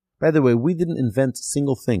 By the way, we didn't invent a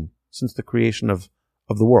single thing since the creation of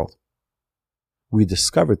the world. We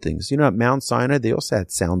discovered things. You know, at Mount Sinai, they also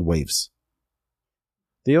had sound waves.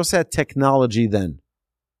 They also had technology then.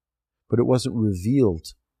 But it wasn't revealed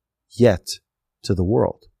yet to the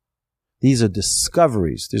world. These are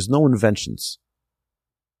discoveries. There's no inventions.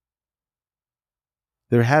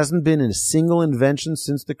 There hasn't been a single invention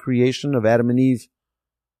since the creation of Adam and Eve.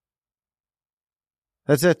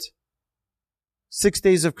 That's it. 6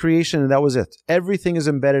 days of creation, and that was it. Everything is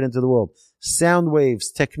embedded into the world. Sound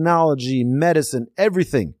waves, technology, medicine,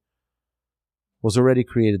 everything was already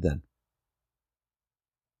created then.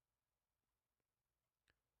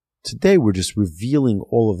 Today, we're just revealing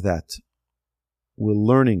all of that. We're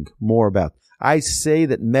learning more about. I say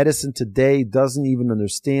that medicine today doesn't even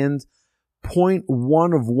understand 0.1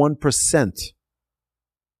 of 1%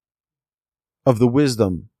 of the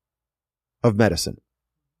wisdom of medicine.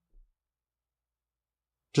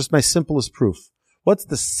 Just my simplest proof. What's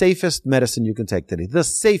the safest medicine you can take today? The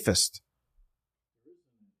safest.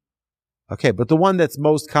 Okay, but the one that's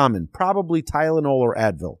most common, probably Tylenol or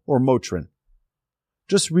Advil or Motrin.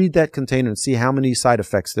 Just read that container and see how many side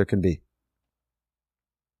effects there can be.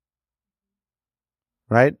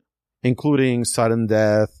 Right? Including sudden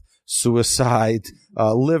death, suicide,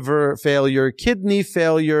 liver failure, kidney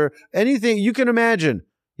failure, anything you can imagine.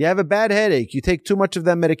 You have a bad headache, you take too much of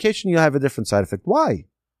that medication, you'll have a different side effect. Why?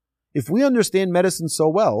 If we understand medicine so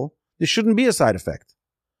well, there shouldn't be a side effect.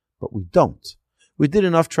 But we don't. We did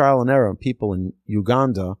enough trial and error on people in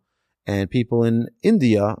Uganda and people in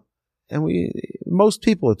India, and most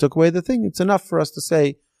people, it took away the thing. It's enough for us to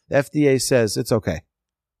say, the FDA says it's okay.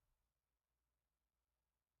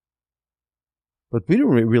 But we don't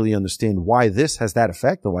really understand why this has that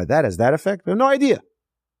effect or why that has that effect. We have no idea.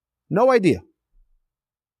 No idea.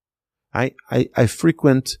 I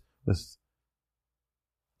frequent with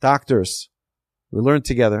doctors. We learn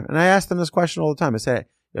together. And I ask them this question all the time. I say,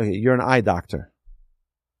 okay, you're an eye doctor.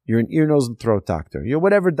 You're an ear, nose, and throat doctor. You're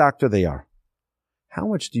whatever doctor they are. How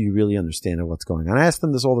much do you really understand of what's going on? I ask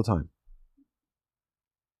them this all the time.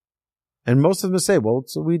 And most of them say, well,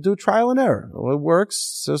 so we do trial and error. Well, it works.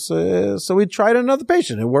 So we tried another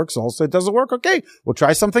patient. It works also. It doesn't work. Okay, we'll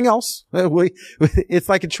try something else. It's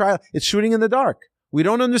like a trial. It's shooting in the dark. We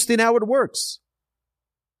don't understand how it works.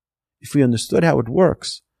 If we understood how it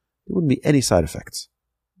works, there wouldn't be any side effects.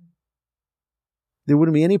 There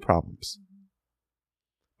wouldn't be any problems.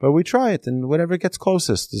 But we try it, and whatever gets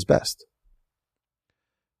closest is best.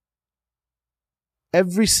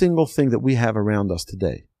 Every single thing that we have around us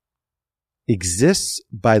today exists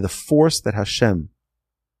by the force that Hashem,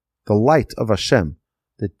 the light of Hashem,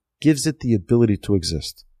 that gives it the ability to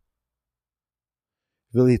exist.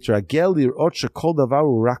 We have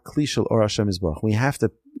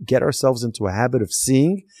to get ourselves into a habit of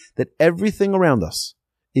seeing that everything around us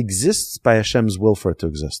exists by Hashem's will for it to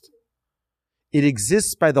exist. It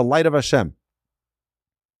exists by the light of Hashem.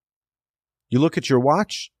 You look at your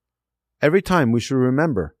watch, every time we should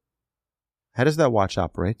remember, how does that watch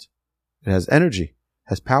operate? It has energy,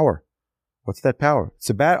 has power. What's that power? It's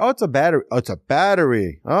a battery. Oh, it's a battery. Oh, it's a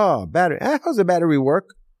battery. Oh, battery. How does a battery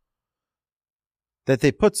work? That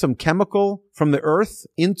they put some chemical from the earth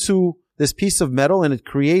into this piece of metal and it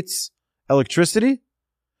creates electricity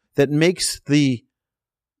that makes the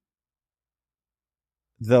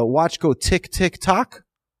watch go tick, tick, tock?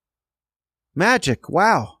 Magic.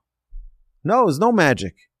 Wow. No, there's no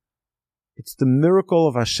magic. It's the miracle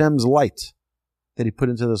of Hashem's light that He put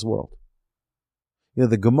into this world.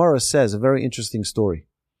 The Gemara says a very interesting story.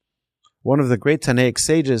 One of the great Tanaic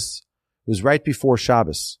sages was right before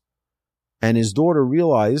Shabbos, and his daughter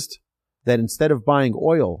realized that instead of buying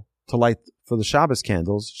oil to light for the Shabbos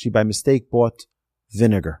candles, she by mistake bought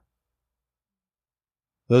vinegar.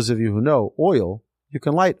 Those of you who know oil, you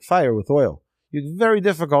can light fire with oil. It's very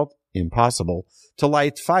difficult, impossible, to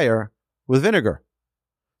light fire with vinegar.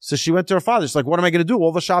 So she went to her father. She's like, what am I going to do?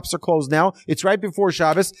 All the shops are closed now. It's right before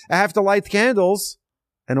Shabbos. I have to light candles,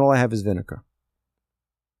 and all I have is vinegar.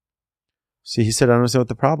 See, he said, I don't understand what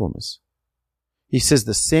the problem is. He says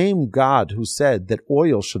the same God who said that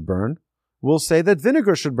oil should burn will say that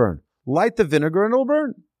vinegar should burn. Light the vinegar and it'll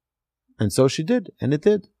burn. And so she did, and it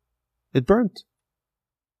did. It burnt.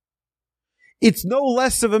 It's no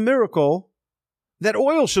less of a miracle that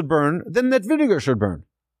oil should burn than that vinegar should burn.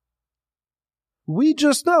 We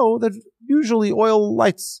just know that usually oil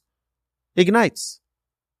lights, ignites,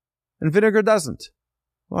 and vinegar doesn't.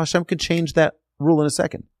 Well, Hashem can change that rule in a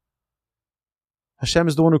second. Hashem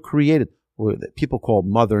is the one who created what people call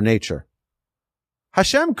Mother Nature.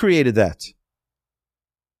 Hashem created that.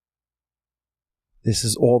 This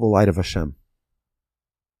is all the light of Hashem.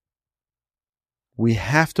 We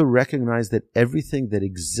have to recognize that everything that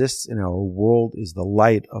exists in our world is the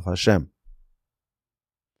light of Hashem.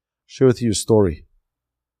 I'll share with you a story.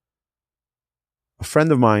 A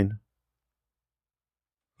friend of mine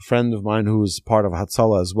who is part of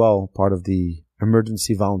Hatzalah as well, part of the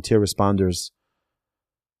emergency volunteer responders,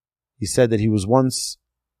 he said that he was once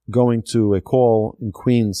going to a call in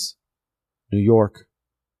Queens, New York,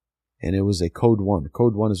 and it was a code 1.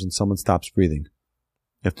 Code 1 is when someone stops breathing.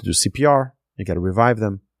 You have to do CPR. You got to revive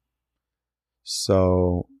them.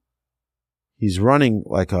 So he's running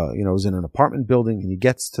like was in an apartment building, and he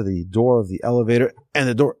gets to the door of the elevator, and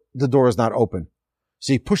the door is not open.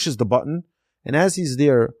 So he pushes the button, and as he's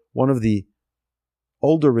there, one of the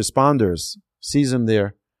older responders sees him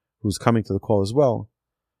there, who's coming to the call as well.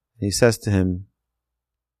 And he says to him,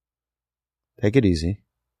 take it easy,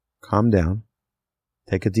 calm down,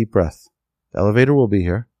 take a deep breath. The elevator will be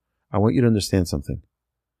here. I want you to understand something.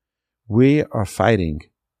 We are fighting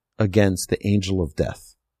against the angel of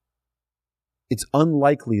death. It's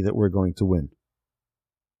unlikely that we're going to win.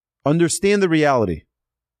 Understand the reality.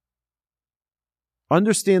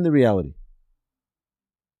 Understand the reality.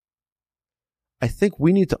 I think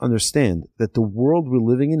we need to understand that the world we're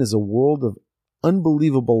living in is a world of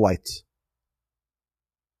unbelievable light.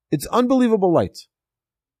 It's unbelievable light.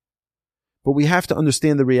 But we have to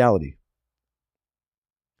understand the reality.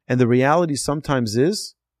 And the reality sometimes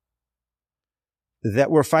is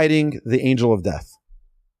that we're fighting the angel of death.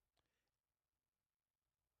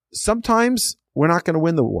 Sometimes we're not going to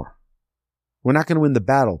win the war. We're not going to win the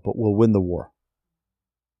battle, but we'll win the war.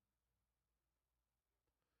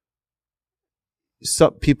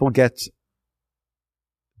 Some people get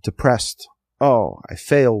depressed. Oh, I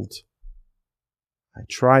failed. I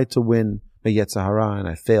tried to win the Yetzirah, and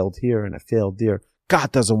I failed here and I failed there.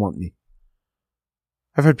 God doesn't want me.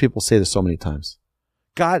 I've heard people say this so many times.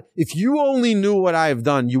 God, if you only knew what I have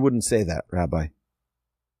done, you wouldn't say that, Rabbi.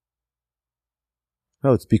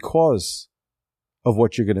 No, it's because of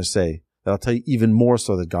what you're going to say that I'll tell you even more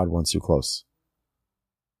so that God wants you close.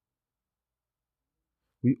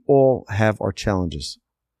 We all have our challenges.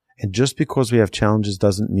 And just because we have challenges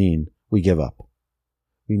doesn't mean we give up.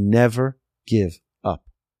 We never give up.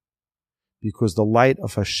 Because the light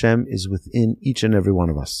of Hashem is within each and every one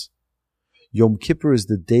of us. Yom Kippur is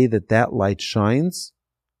the day that light shines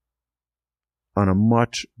on a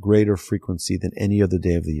much greater frequency than any other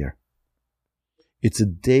day of the year. It's a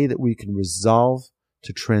day that we can resolve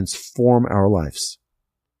to transform our lives.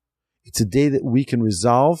 It's a day that we can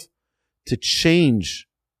resolve to change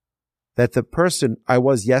that the person I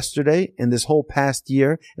was yesterday and this whole past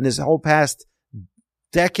year and this whole past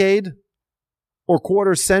decade or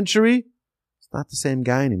quarter century, it's not the same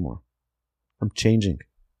guy anymore. I'm changing.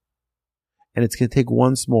 And it's going to take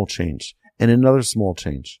one small change and another small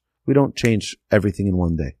change. We don't change everything in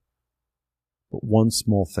one day, but one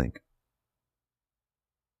small thing.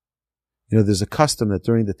 There's a custom that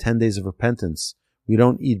during the 10 days of repentance, we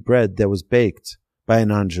don't eat bread that was baked by a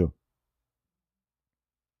non-Jew.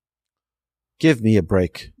 Give me a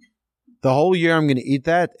break. The whole year I'm going to eat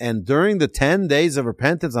that, and during the 10 days of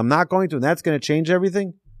repentance, I'm not going to, and that's going to change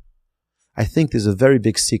everything? I think there's a very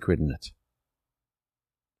big secret in it.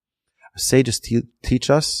 Sages teach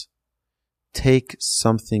us, take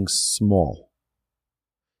something small.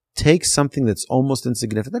 Take something that's almost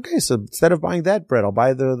insignificant. Okay, so instead of buying that bread, I'll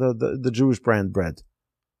buy the Jewish brand bread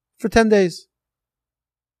for 10 days.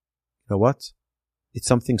 know what? It's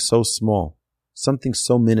something so small, something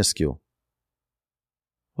so minuscule.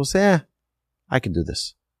 We'll say, I can do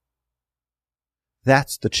this.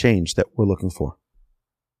 That's the change that we're looking for.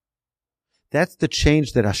 That's the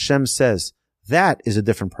change that Hashem says, that is a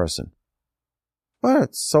different person. But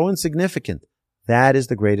it's so insignificant. That is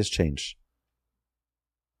the greatest change.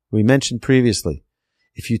 We mentioned previously,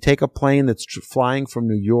 if you take a plane that's flying from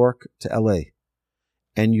New York to LA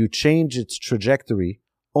and you change its trajectory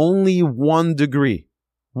only 1 degree,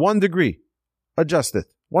 adjust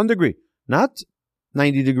it, 1 degree, not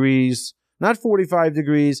 90 degrees, not 45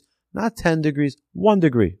 degrees, not 10 degrees, 1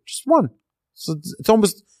 degree, just one. So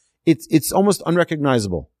it's almost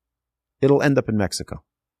unrecognizable. It'll end up in Mexico.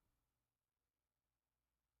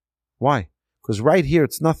 Why? Because right here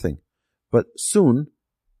it's nothing, but soon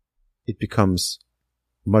it becomes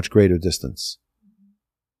much greater distance.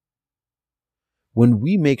 When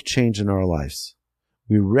we make change in our lives,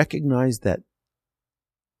 we recognize that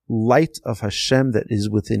light of Hashem that is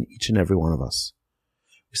within each and every one of us.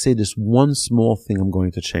 We say, this one small thing I'm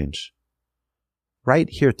going to change. Right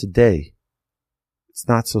here today, it's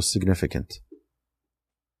not so significant.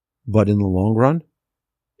 But in the long run,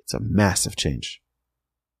 it's a massive change.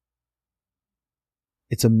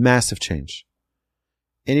 It's a massive change.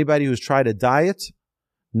 Anybody who's tried a diet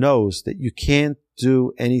knows that you can't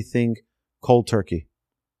do anything cold turkey.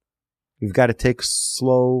 You've got to take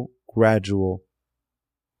slow, gradual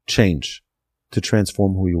change to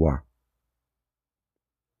transform who you are.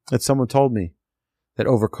 That someone told me that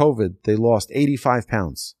over COVID, they lost 85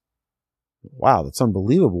 pounds. Wow, that's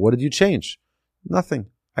unbelievable. What did you change? Nothing.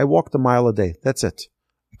 I walked a mile a day. That's it.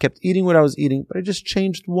 I kept eating what I was eating, but I just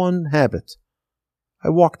changed one habit. I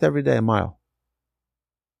walked every day a mile.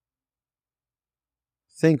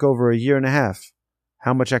 Think over a year and a half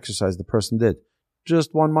how much exercise the person did.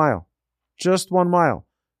 Just 1 mile. Just 1 mile.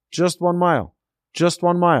 Just 1 mile. Just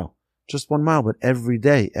 1 mile. Just 1 mile. But every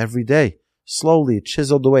day, slowly it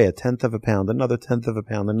chiseled away 1/10 of a pound, another 1/10 of a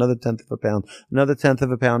pound, another 1/10 of a pound, another 1/10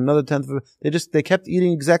 of a pound, another 1/10 of a... They kept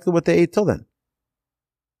eating exactly what they ate till then.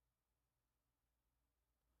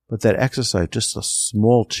 But that exercise, just a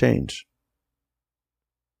small change,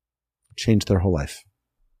 changed their whole life.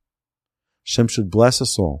 Hashem should bless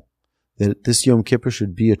us all, that this Yom Kippur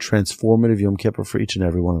should be a transformative Yom Kippur for each and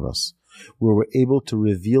every one of us, where we're able to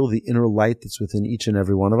reveal the inner light that's within each and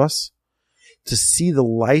every one of us, to see the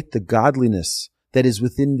light, the godliness that is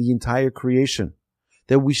within the entire creation,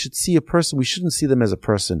 that we should see a person, we shouldn't see them as a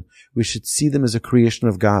person, we should see them as a creation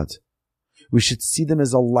of God. We should see them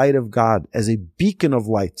as a light of God, as a beacon of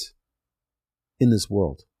light in this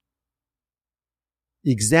world.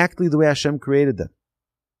 Exactly the way Hashem created them.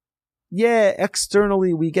 Yeah,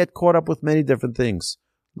 externally we get caught up with many different things.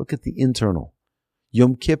 Look at the internal.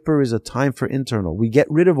 Yom Kippur is a time for internal. We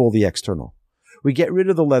get rid of all the external. We get rid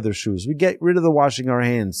of the leather shoes. We get rid of the washing our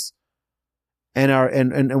hands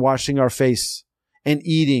and washing our face and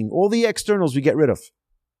eating. All the externals we get rid of.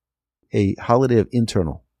 A holiday of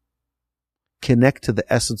internal. Connect to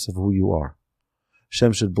the essence of who you are.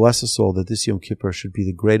 Hashem should bless us all that this Yom Kippur should be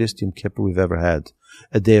the greatest Yom Kippur we've ever had.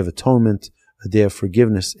 A day of atonement, a day of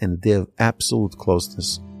forgiveness, and a day of absolute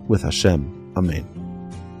closeness with Hashem. Amen.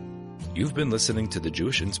 You've been listening to the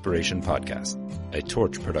Jewish Inspiration Podcast, a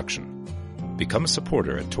Torch production. Become a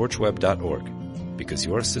supporter at torchweb.org, because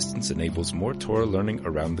your assistance enables more Torah learning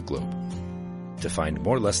around the globe. To find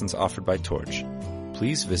more lessons offered by Torch,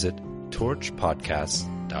 please visit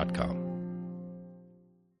torchpodcasts.com.